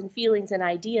thoughts and feelings and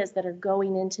ideas that are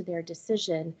going into their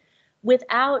decision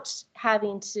without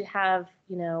having to have,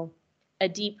 a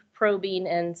deep probing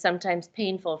and sometimes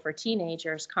painful for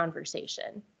teenagers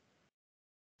conversation.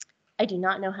 I do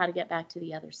not know how to get back to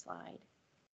the other slide.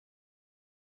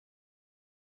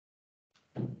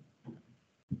 Am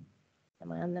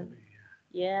I on them?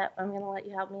 Yeah, I'm going to let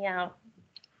you help me out.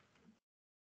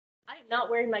 I am not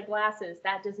wearing my glasses.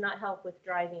 That does not help with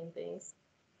driving things.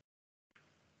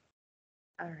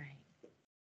 All right.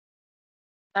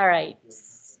 All right.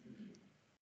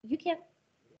 You can't.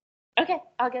 Okay,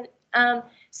 I'll get it.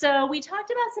 So we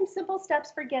talked about some simple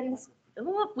steps for getting.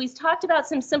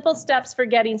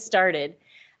 Started.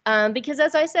 Because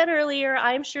as I said earlier,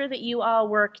 I'm sure that you all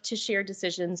work to share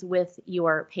decisions with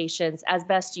your patients as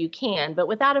best you can, but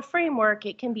without a framework,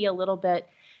 it can be a little bit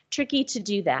tricky to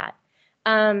do that.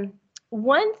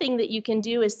 One thing that you can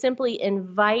do is simply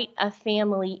invite a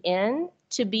family in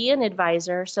to be an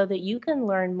advisor so that you can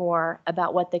learn more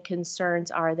about what the concerns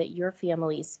are that your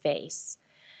families face.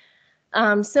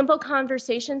 Simple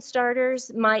conversation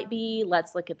starters might be,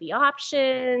 let's look at the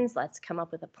options, let's come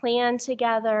up with a plan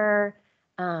together.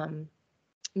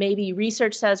 Maybe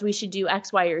research says we should do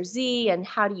X, Y, or Z, and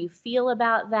how do you feel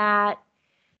about that?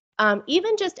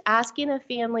 Even just asking a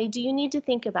family, do you need to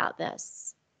think about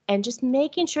this? And just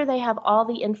making sure they have all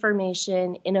the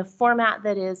information in a format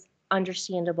that is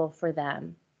understandable for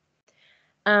them.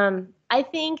 I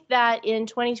think that in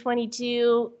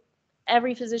 2022,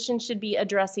 every physician should be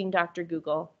addressing Dr.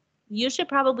 Google. You should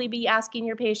probably be asking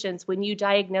your patients when you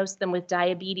diagnose them with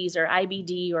diabetes or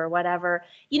IBD or whatever,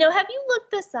 have you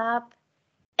looked this up?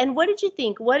 And what did you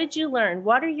think? What did you learn?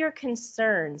 What are your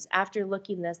concerns after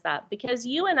looking this up? Because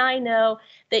you and I know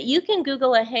that you can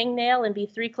Google a hangnail and be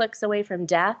 3 clicks away from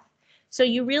death. So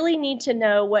you really need to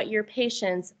know what your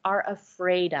patients are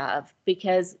afraid of,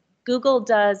 because Google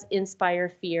does inspire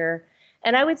fear.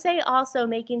 And I would say also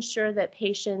making sure that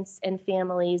patients and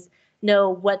families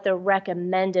know what the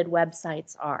recommended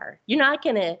websites are. You're not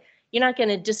going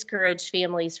to discourage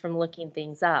families from looking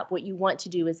things up. What you want to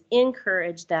do is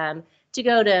encourage them to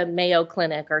go to Mayo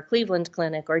Clinic or Cleveland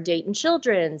Clinic or Dayton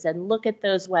Children's and look at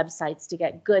those websites to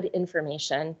get good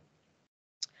information.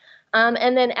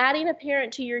 And then adding a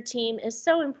parent to your team is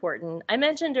so important. I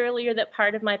mentioned earlier that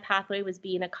part of my pathway was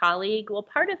being a colleague. Well,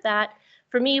 part of that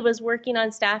for me was working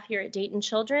on staff here at Dayton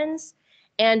Children's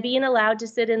and being allowed to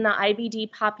sit in the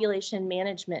IBD population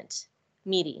management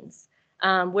meetings,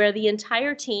 where the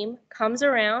entire team comes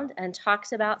around and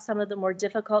talks about some of the more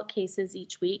difficult cases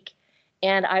each week.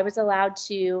 And I was allowed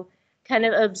to kind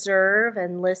of observe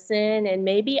and listen and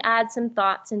maybe add some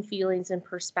thoughts and feelings and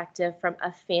perspective from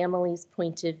a family's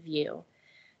point of view.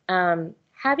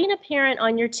 Having a parent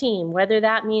on your team, whether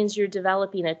that means you're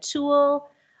developing a tool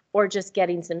or just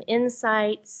getting some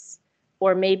insights,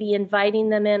 or maybe inviting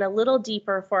them in a little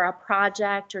deeper for a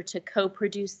project or to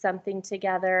co-produce something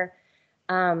together,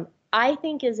 I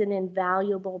think is an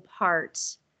invaluable part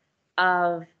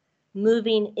of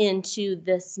moving into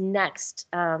this next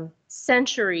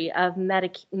century of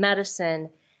medicine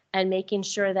and making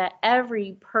sure that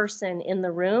every person in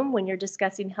the room, when you're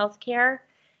discussing healthcare,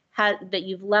 that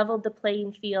you've leveled the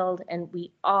playing field and we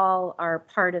all are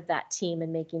part of that team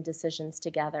and making decisions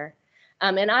together.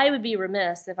 And I would be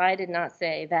remiss if I did not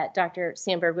say that Dr.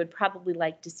 Sandberg would probably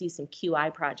like to see some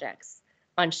QI projects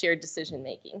on shared decision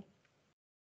making.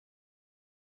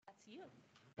 That's you.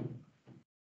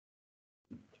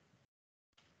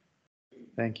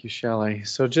 Thank you, Shelli.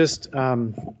 So just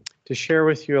to share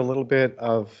with you a little bit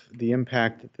of the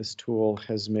impact that this tool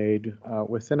has made,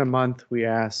 within a month we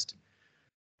asked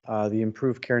the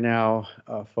Improve Care Now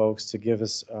folks to give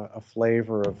us a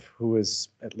flavor of who has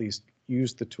at least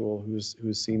used the tool, who's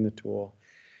seen the tool.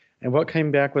 And what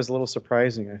came back was a little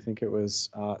surprising. I think it was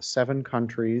 7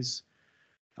 countries,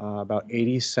 about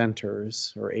 80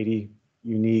 centers or 80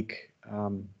 unique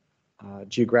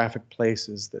geographic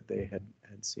places that they had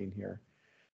seen here.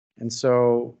 And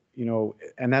so,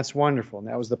 and that's wonderful. And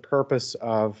that was the purpose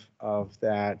of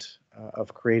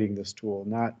creating this tool,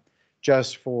 not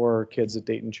just for kids at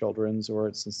Dayton Children's or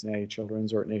at Cincinnati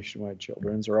Children's or at Nationwide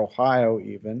Children's or Ohio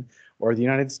even, or the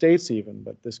United States even,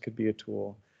 but this could be a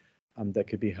tool that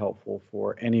could be helpful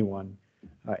for anyone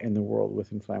in the world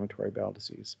with inflammatory bowel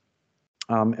disease.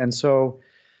 And so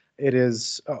it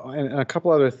is, and a couple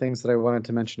other things that I wanted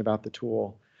to mention about the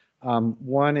tool.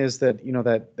 One is that,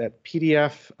 that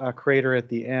PDF creator at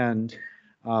the end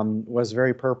was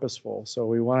very purposeful. So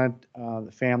we wanted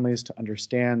the families to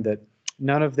understand that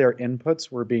none of their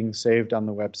inputs were being saved on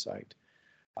the website.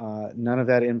 None of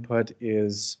that input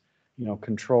is,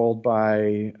 controlled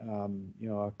by,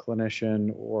 a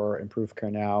clinician or Improved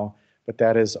Care Now, but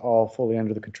that is all fully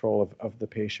under the control of the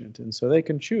patient. And so they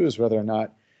can choose whether or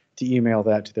not to email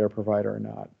that to their provider or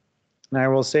not. And I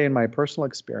will say in my personal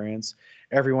experience,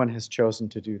 everyone has chosen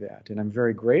to do that. And I'm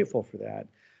very grateful for that,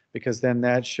 because then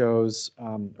that shows,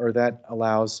 or that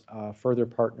allows further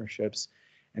partnerships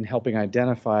and helping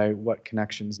identify what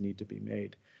connections need to be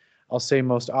made. I'll say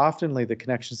most oftenly the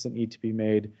connections that need to be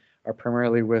made are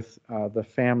primarily with the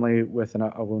family with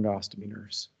a wound ostomy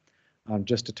nurse,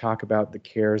 just to talk about the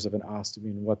cares of an ostomy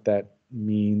and what that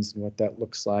means and what that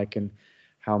looks like, and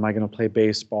how am I going to play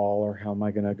baseball, or how am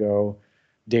I going to go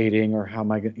dating, or how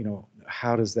am I going to,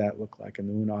 how does that look like? And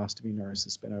the wound ostomy nurse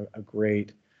has been a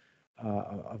great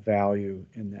value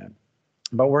in that.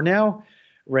 But we're now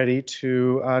ready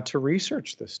to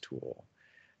research this tool.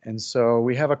 And so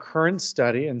we have a current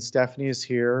study, and Stephanie is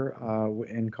here,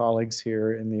 and colleagues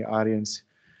here in the audience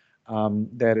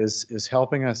that is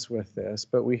helping us with this.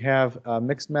 But we have a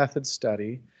mixed method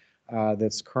study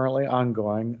that's currently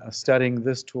ongoing, studying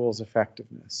this tool's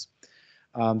effectiveness.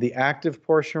 The active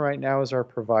portion right now is our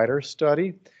provider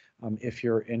study. If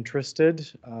you're interested,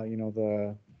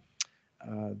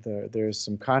 there's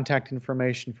some contact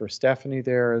information for Stephanie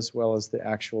there, as well as the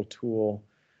actual tool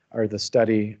or the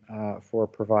study for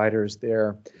providers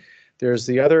there. There's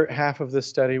the other half of the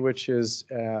study, which is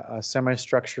a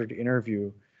semi-structured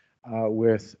interview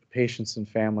with patients and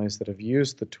families that have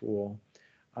used the tool,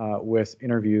 with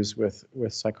interviews with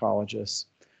psychologists.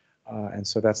 And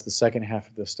so that's the second half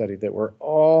of the study that we're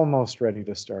almost ready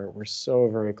to start. We're so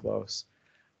very close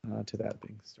to that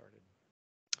being started.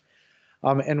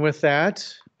 And with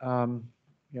that,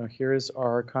 here is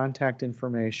our contact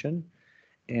information,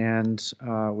 and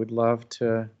we'd love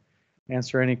to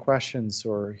answer any questions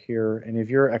or hear any of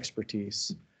your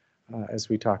expertise as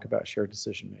we talk about shared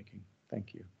decision making.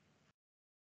 Thank you.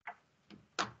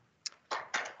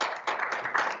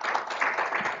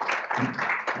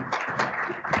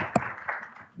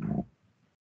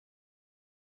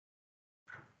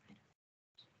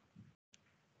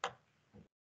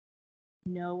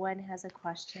 No one has a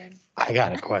question. I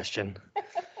got a question.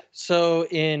 So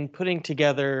in putting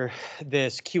together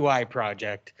this QI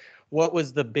project, what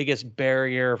was the biggest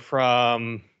barrier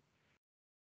from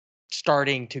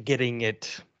starting to getting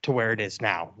it to where it is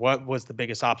now? What was the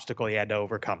biggest obstacle you had to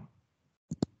overcome?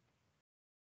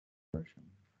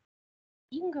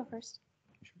 You can go first.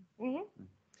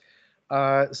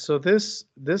 So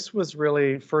this was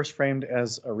really first framed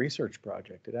as a research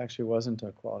project. It actually wasn't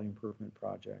a quality improvement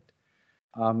project.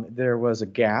 There was a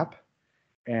gap,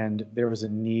 and there was a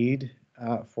need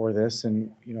for this.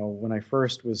 And when I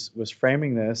first was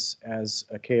framing this as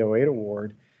a KO8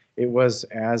 award, it was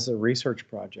as a research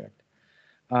project.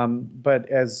 But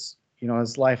as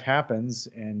as life happens,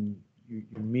 and you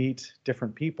meet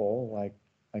different people like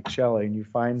Shelli, and you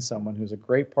find someone who's a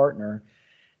great partner,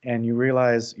 and you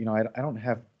realize, I don't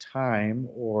have time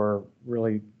or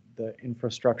really the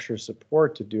infrastructure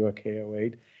support to do a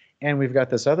KO8, and we've got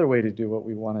this other way to do what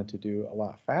we wanted to do a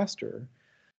lot faster,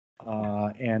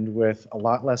 and with a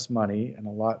lot less money and a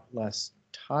lot less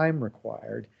time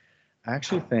required. I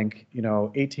actually think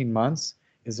 18 months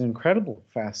is an incredible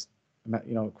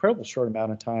incredible short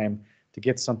amount of time to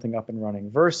get something up and running,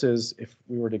 versus if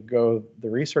we were to go the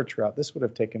research route, this would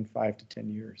have taken 5 to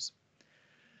 10 years.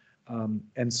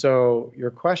 And so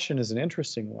your question is an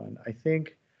interesting one. I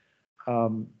think,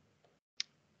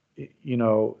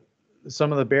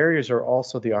 some of the barriers are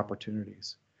also the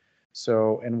opportunities.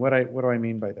 So, and what do I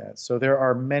mean by that? So there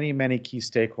are many, many key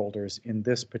stakeholders in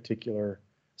this particular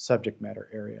subject matter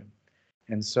area.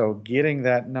 And so getting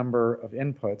that number of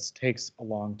inputs takes a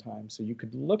long time. So you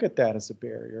could look at that as a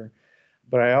barrier,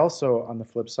 but I also, on the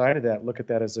flip side of that, look at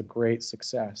that as a great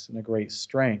success and a great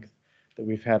strength that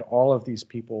we've had all of these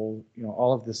people,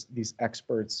 all of these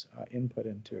experts input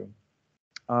into.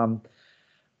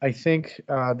 I think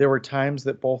there were times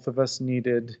that both of us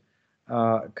needed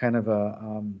kind of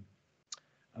a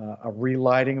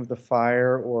relighting of the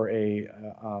fire, or a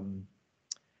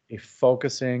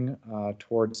focusing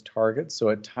towards targets. So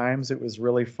at times it was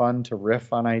really fun to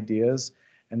riff on ideas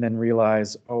and then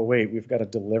realize, oh wait, we've got a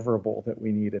deliverable that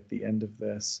we need at the end of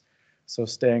this. So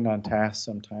staying on task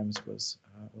sometimes was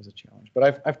a challenge.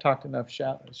 But I've talked enough,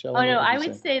 Shelli. Oh no, I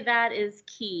would say that is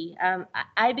key.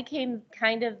 I became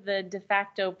kind of the de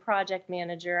facto project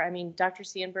manager. I mean, Dr.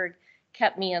 Sandberg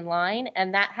kept me in line,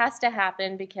 and that has to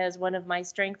happen because one of my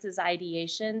strengths is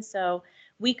ideation. So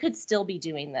we could still be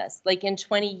doing this. Like in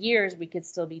 20 years, we could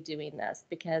still be doing this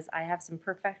because I have some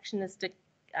perfectionistic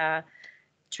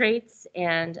traits.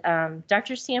 And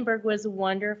Dr. Sandberg was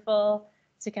wonderful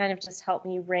to kind of just help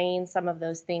me rein some of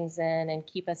those things in and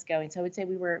keep us going. So I would say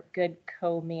we were good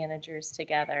co-managers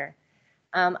together.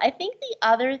 I think the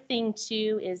other thing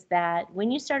too is that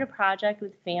when you start a project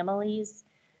with families,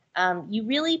 you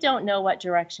really don't know what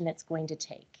direction it's going to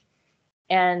take.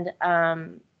 And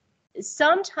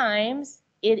sometimes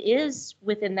it is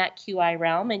within that QI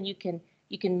realm, and you can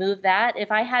move that.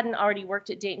 If I hadn't already worked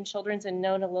at Dayton Children's and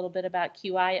known a little bit about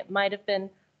QI, it might have been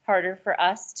harder for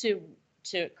us to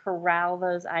corral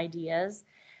those ideas.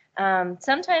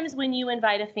 Sometimes when you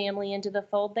invite a family into the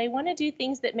fold, they want to do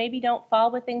things that maybe don't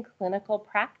fall within clinical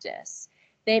practice.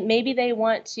 Maybe they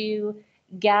want to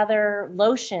gather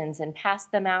lotions and pass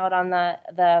them out on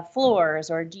the floors,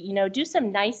 or do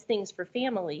some nice things for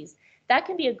families. That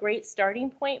can be a great starting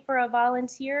point for a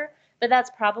volunteer, but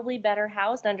that's probably better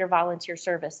housed under volunteer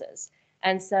services.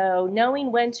 And so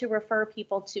knowing when to refer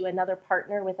people to another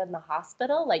partner within the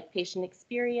hospital, like patient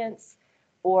experience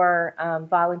or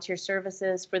volunteer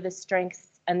services, for the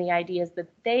strengths and the ideas that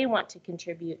they want to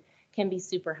contribute, can be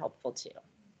super helpful too.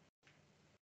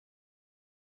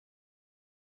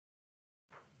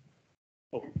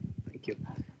 Oh, thank you.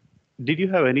 Did you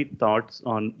have any thoughts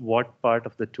on what part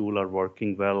of the tool are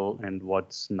working well and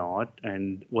what's not?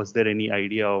 And was there any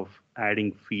idea of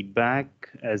adding feedback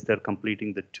as they're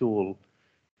completing the tool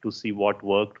to see what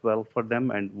worked well for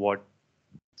them and what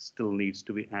still needs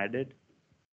to be added?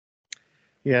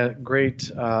 Yeah, a great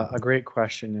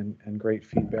question and great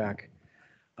feedback.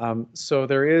 So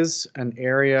there is an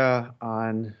area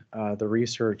on the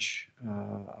research.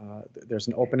 There's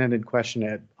an open-ended question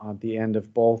at the end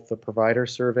of both the provider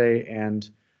survey and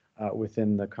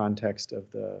within the context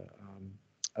of the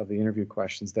interview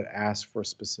questions that ask for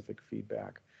specific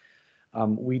feedback.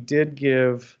 We did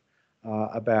give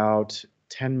about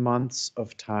 10 months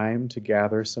of time to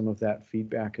gather some of that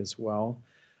feedback as well.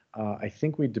 I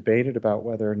think we debated about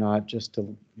whether or not just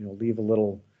to leave a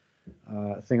little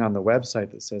thing on the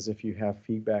website that says, if you have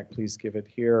feedback, please give it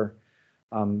here.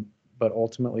 But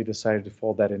ultimately decided to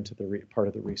fold that into the part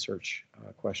of the research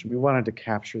question. We wanted to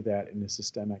capture that in a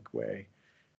systemic way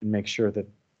and make sure that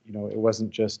it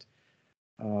wasn't just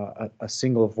a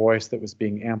single voice that was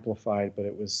being amplified, but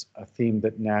it was a theme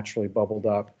that naturally bubbled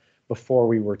up before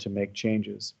we were to make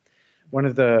changes. One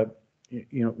of the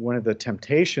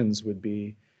temptations would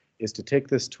be is to take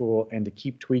this tool and to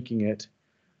keep tweaking it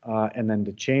and then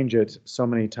to change it so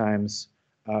many times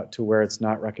to where it's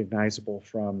not recognizable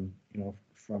from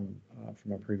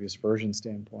a previous version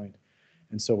standpoint.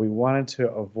 And so we wanted to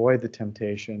avoid the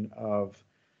temptation of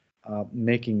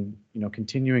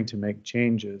continuing to make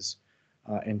changes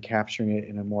and capturing it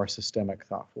in a more systemic,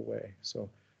 thoughtful way. So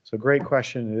great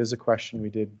question. It is a question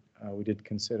we did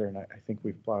consider, and I think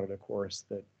we've plotted a course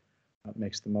that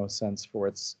makes the most sense for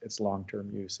its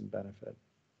long-term use and benefit.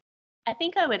 I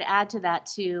think I would add to that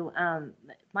too.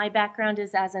 My background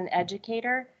is as an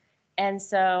educator, and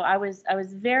so I was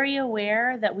very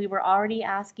aware that we were already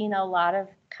asking a lot of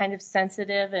kind of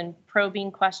sensitive and probing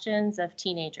questions of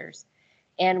teenagers.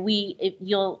 And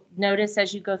you'll notice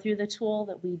as you go through the tool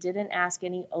that we didn't ask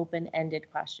any open-ended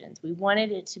questions. We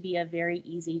wanted it to be a very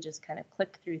easy, just kind of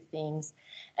click through things.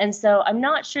 And so I'm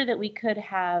not sure that we could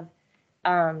have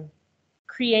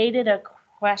created a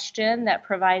question that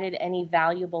provided any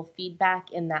valuable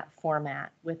feedback in that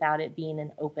format without it being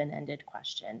an open-ended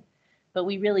question. But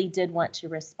we really did want to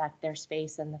respect their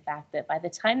space and the fact that by the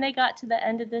time they got to the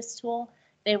end of this tool,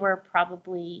 they were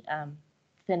probably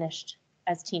finished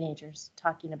as teenagers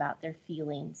talking about their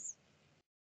feelings.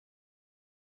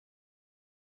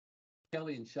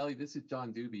 Kelly and Shelli, this is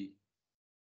John Doubie.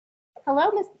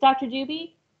 Hello, Dr.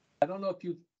 Doubie. I don't know if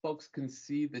you folks can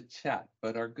see the chat,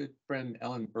 but our good friend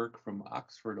Ellen Burke from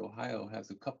Oxford, Ohio has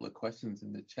a couple of questions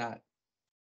in the chat.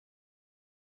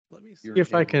 Let me see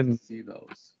if I can see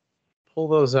those. Pull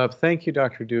those up. Thank you,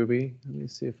 Dr. Doubie. Let me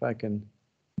see if I can't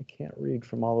read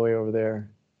from all the way over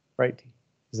there. Right.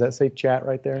 Does that say chat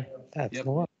right there? That's the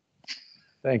one.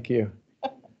 Thank you.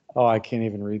 Oh, I can't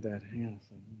even read that. Hang on a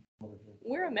second.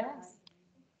 We're a mess.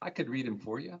 I could read them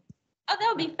for you. Oh, that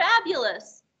would be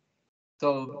fabulous.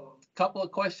 So a couple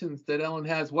of questions that Ellen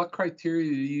has. What criteria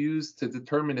do you use to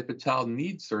determine if a child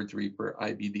needs surgery for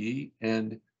IBD?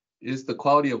 And is the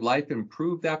quality of life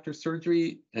improved after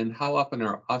surgery? And how often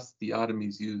are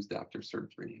osteotomies used after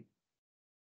surgery?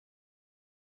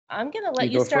 I'm going to let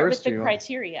you start with the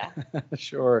criteria.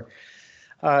 Sure.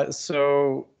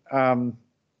 So I'll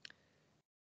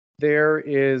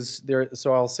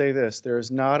say this, there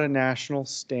is not a national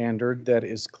standard that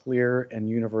is clear and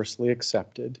universally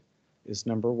accepted, is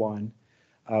number one,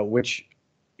 which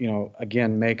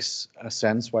again, makes a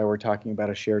sense why we're talking about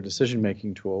a shared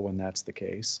decision-making tool when that's the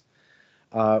case.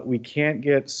 We can't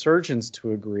get surgeons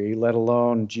to agree, let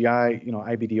alone GI,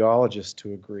 IBDologists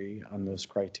to agree on those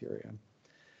criteria.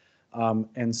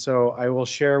 And so I will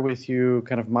share with you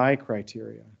kind of my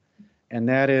criteria. And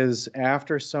that is,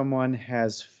 after someone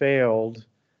has failed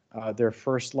their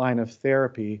first line of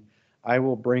therapy, I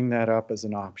will bring that up as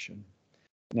an option.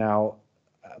 Now,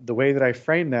 the way that I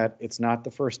frame that, it's not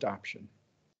the first option.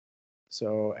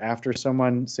 So after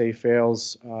someone, say,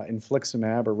 fails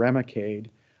infliximab or Remicade,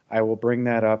 I will bring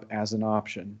that up as an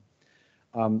option.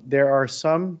 There are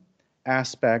some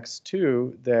aspects,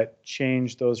 too, that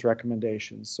change those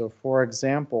recommendations. So, for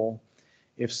example,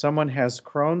 if someone has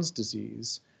Crohn's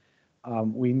disease,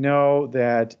 we know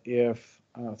that if,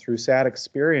 through sad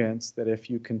experience, that if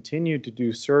you continue to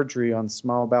do surgery on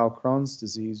small bowel Crohn's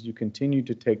disease, you continue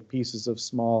to take pieces of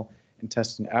small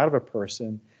intestine out of a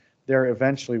person, there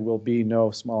eventually will be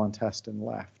no small intestine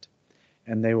left,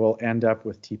 and they will end up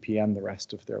with TPN the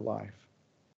rest of their life.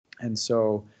 And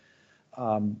so,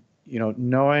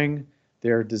 knowing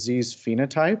their disease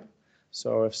phenotype,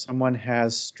 so if someone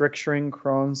has stricturing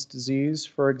Crohn's disease,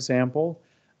 for example,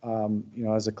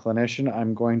 as a clinician,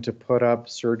 I'm going to put up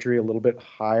surgery a little bit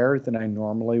higher than I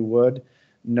normally would,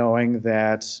 knowing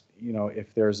that,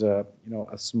 if there's a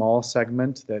small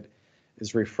segment that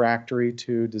is refractory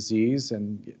to disease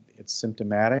and it's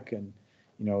symptomatic and,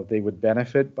 they would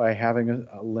benefit by having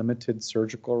a limited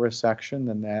surgical resection,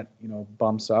 then that,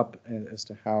 bumps up as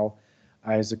to how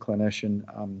I, as a clinician,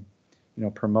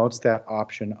 promotes that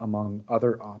option among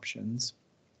other options.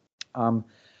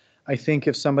 I think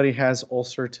if somebody has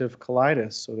ulcerative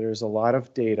colitis, so there's a lot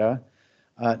of data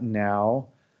now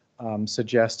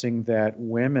suggesting that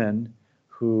women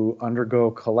who undergo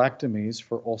colectomies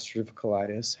for ulcerative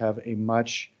colitis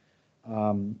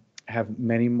have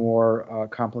many more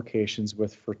complications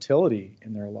with fertility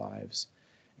in their lives.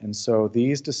 And so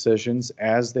these decisions,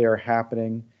 as they are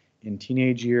happening in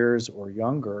teenage years or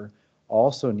younger,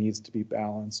 also needs to be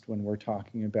balanced when we're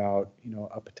talking about,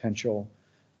 a potential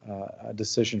a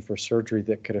decision for surgery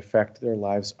that could affect their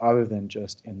lives other than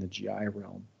just in the GI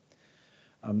realm.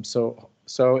 So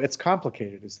it's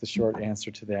complicated is the short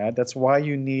answer to that. That's why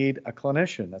you need a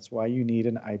clinician. That's why you need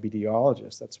an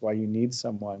IBDologist. That's why you need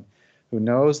someone who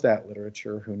knows that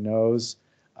literature, who knows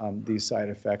these side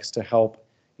effects to help,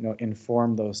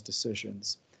 inform those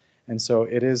decisions. And so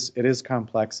it is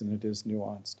complex and it is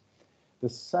nuanced. The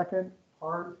second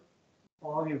part,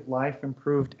 quality of life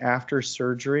improved after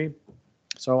surgery.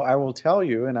 So I will tell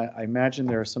you, and I imagine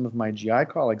there are some of my GI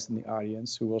colleagues in the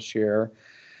audience who will share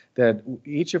that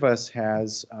each of us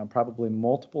has probably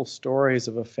multiple stories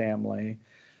of a family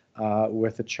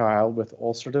with a child with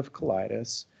ulcerative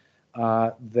colitis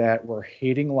that were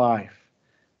hating life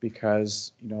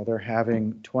because, they're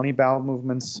having 20 bowel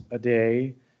movements a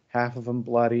day, half of them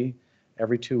bloody.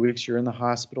 Every 2 weeks you're in the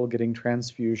hospital getting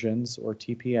transfusions or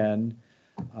TPN,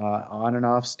 on and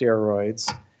off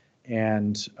steroids.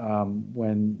 And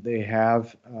when they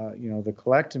have, the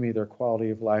colectomy, their quality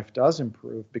of life does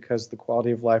improve because the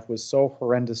quality of life was so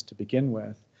horrendous to begin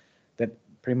with that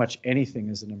pretty much anything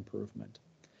is an improvement.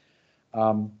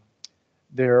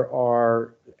 There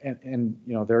are, and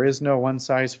there is no one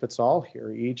size fits all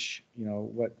here. Each,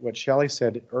 what Shelli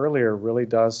said earlier really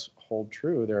does hold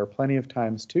true. There are plenty of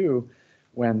times too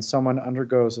when someone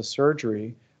undergoes a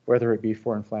surgery, whether it be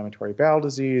for inflammatory bowel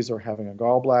disease or having a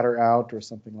gallbladder out or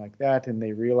something like that, and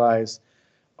they realize,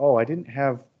 oh, I didn't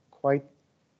have quite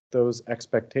those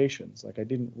expectations. Like I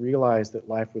didn't realize that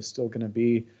life was still going to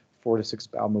be 4 to 6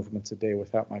 bowel movements a day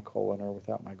without my colon or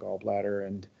without my gallbladder,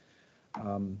 and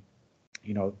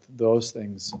those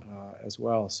things as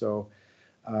well. So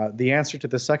the answer to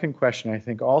the second question, I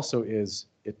think, also is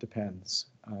it depends,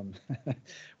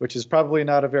 which is probably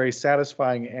not a very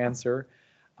satisfying answer.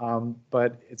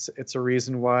 But it's a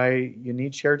reason why you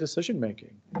need shared decision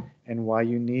making and why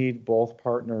you need both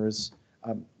partners,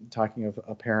 talking of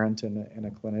a parent and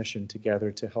a clinician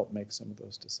together to help make some of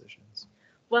those decisions.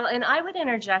 Well, and I would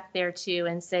interject there too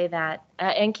and say that,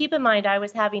 and keep in mind, I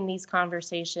was having these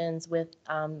conversations with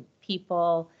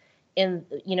people in,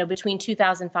 between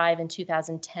 2005 and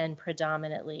 2010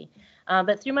 predominantly.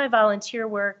 But through my volunteer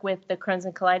work with the Crohn's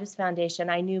and Colitis Foundation,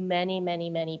 I knew many, many,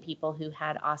 many people who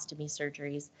had ostomy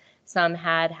surgeries. Some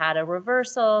had had a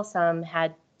reversal, some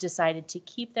had decided to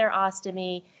keep their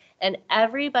ostomy, and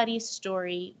everybody's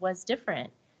story was different.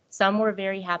 Some were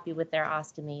very happy with their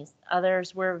ostomies.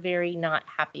 Others were very not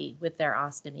happy with their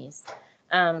ostomies.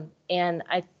 And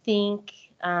I think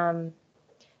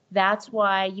that's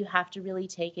why you have to really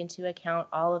take into account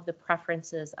all of the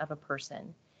preferences of a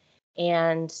person.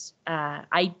 And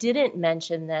I didn't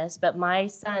mention this, but my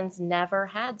sons never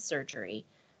had surgery.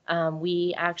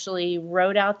 We actually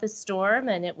rode out the storm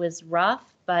and it was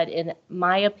rough, but in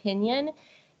my opinion,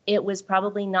 it was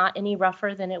probably not any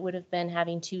rougher than it would have been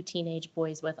having 2 teenage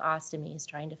boys with ostomies,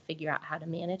 trying to figure out how to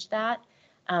manage that.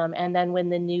 And then when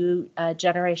the new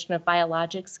generation of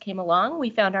biologics came along, we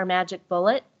found our magic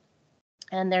bullet,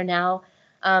 and they're now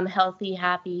healthy,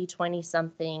 happy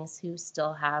 20-somethings who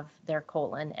still have their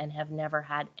colon and have never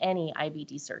had any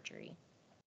IBD surgery.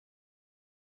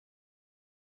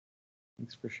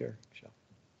 Thanks for sharing, Michelle.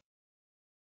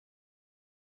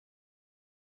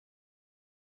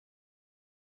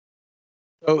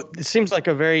 So it seems like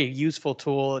a very useful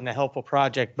tool and a helpful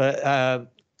project, but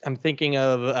I'm thinking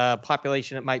of a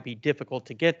population that might be difficult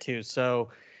to get to. So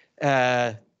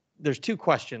there's 2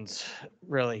 questions,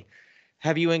 really.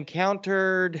 Have you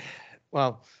encountered,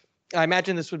 well, I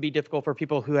imagine this would be difficult for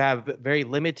people who have very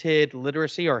limited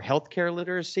literacy or healthcare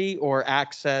literacy or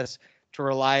access to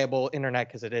reliable internet,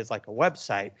 because it is like a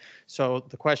website. So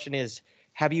the question is,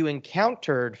 have you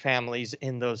encountered families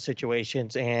in those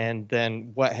situations, and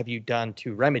then what have you done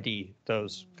to remedy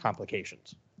those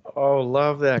complications? Oh,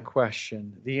 love that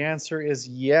question. The answer is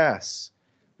yes.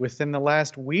 Within the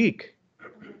last week,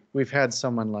 we've had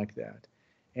someone like that.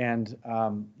 And,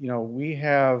 you know, we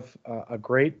have a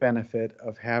great benefit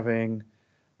of having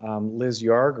Liz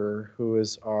Yarger, who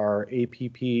is our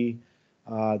APP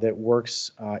that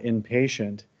works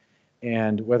inpatient.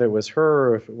 And whether it was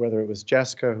her, or whether it was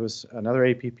Jessica, who's another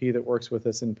APP that works with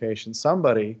us inpatient,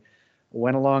 somebody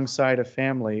went alongside a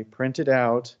family, printed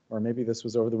out, or maybe this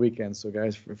was over the weekend, so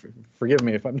guys, forgive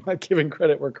me if I'm not giving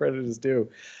credit where credit is due.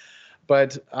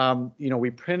 But, you know, we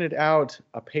printed out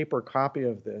a paper copy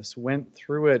of this, went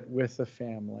through it with the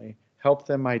family, helped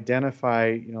them identify,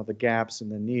 you know, the gaps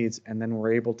and the needs, and then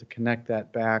we're able to connect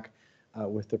that back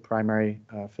with the primary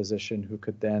physician who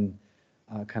could then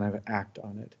kind of act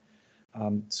on it.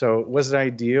 So was it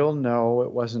ideal? No,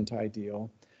 it wasn't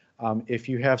ideal. If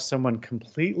you have someone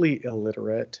completely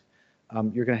illiterate,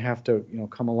 you're going to have to, you know,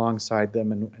 come alongside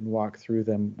them and walk through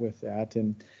them with that.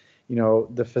 And, you know,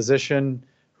 the physician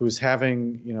who's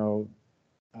having, you know,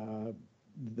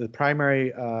 the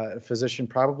primary physician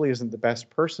probably isn't the best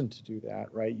person to do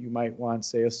that, right? You might want,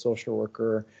 say, a social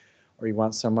worker, or you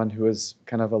want someone who is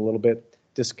kind of a little bit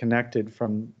disconnected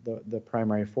from the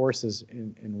primary forces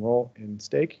in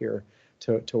stake here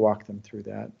to walk them through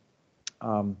that.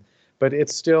 But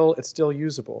it's still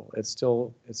usable. It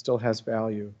still has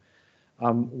value.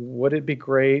 Would it be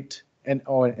great? And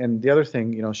and the other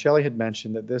thing, you know, Shelli had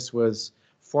mentioned that this was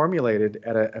formulated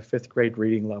at a 5th grade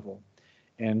reading level.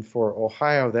 And for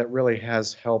Ohio, that really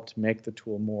has helped make the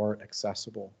tool more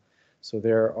accessible. So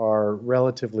there are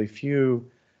relatively few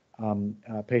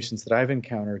patients that I've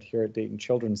encountered here at Dayton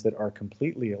Children's that are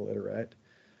completely illiterate,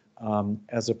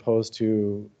 as opposed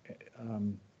to,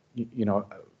 you know,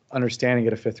 understanding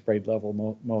at a 5th grade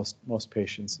level. Most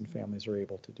patients and families are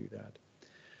able to do that.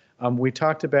 We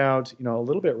talked about, you know, a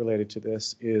little bit related to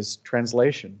this is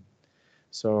translation.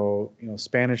 So, you know,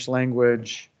 Spanish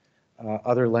language,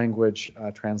 other language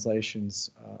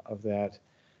translations of that.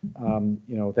 You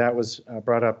know, that was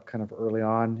brought up kind of early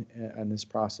on in this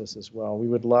process as well. We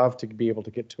would love to be able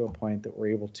to get to a point that we're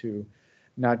able to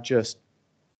not just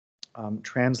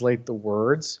translate the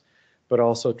words, but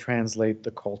also translate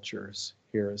the cultures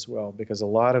here as well, because a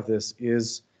lot of this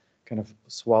is kind of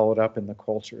swallowed up in the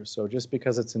culture. So just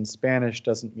because it's in Spanish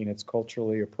doesn't mean it's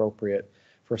culturally appropriate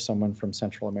for someone from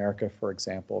Central America, for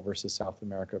example, versus South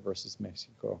America versus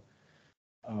Mexico.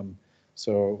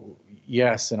 So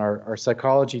yes, and our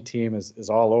psychology team is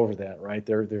all over that, right?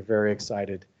 They're very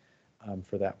excited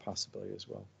for that possibility as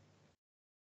well.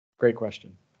 Great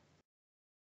question.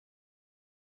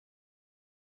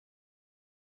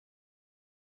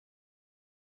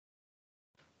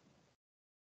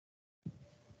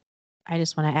 I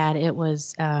just want to add, it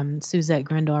was Suzette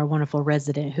Grindle, our wonderful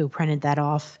resident, who printed that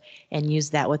off and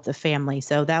used that with the family.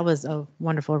 So that was a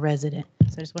wonderful resident.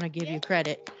 So I just want to give you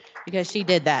credit because she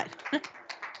did that.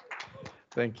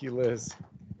 Thank you, Liz.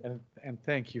 And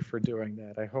thank you for doing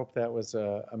that. I hope that was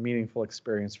a meaningful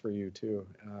experience for you too,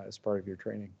 as part of your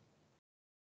training.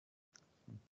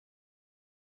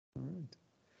 All right.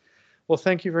 Well,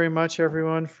 thank you very much,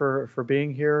 everyone, for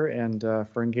being here and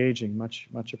for engaging. Much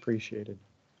appreciated.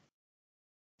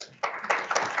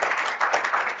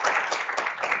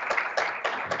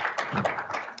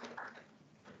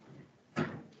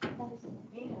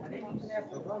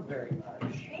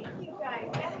 Thank you guys.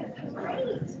 That was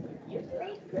great. You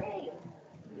did great.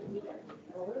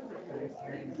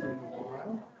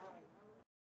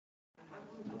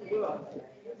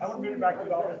 I want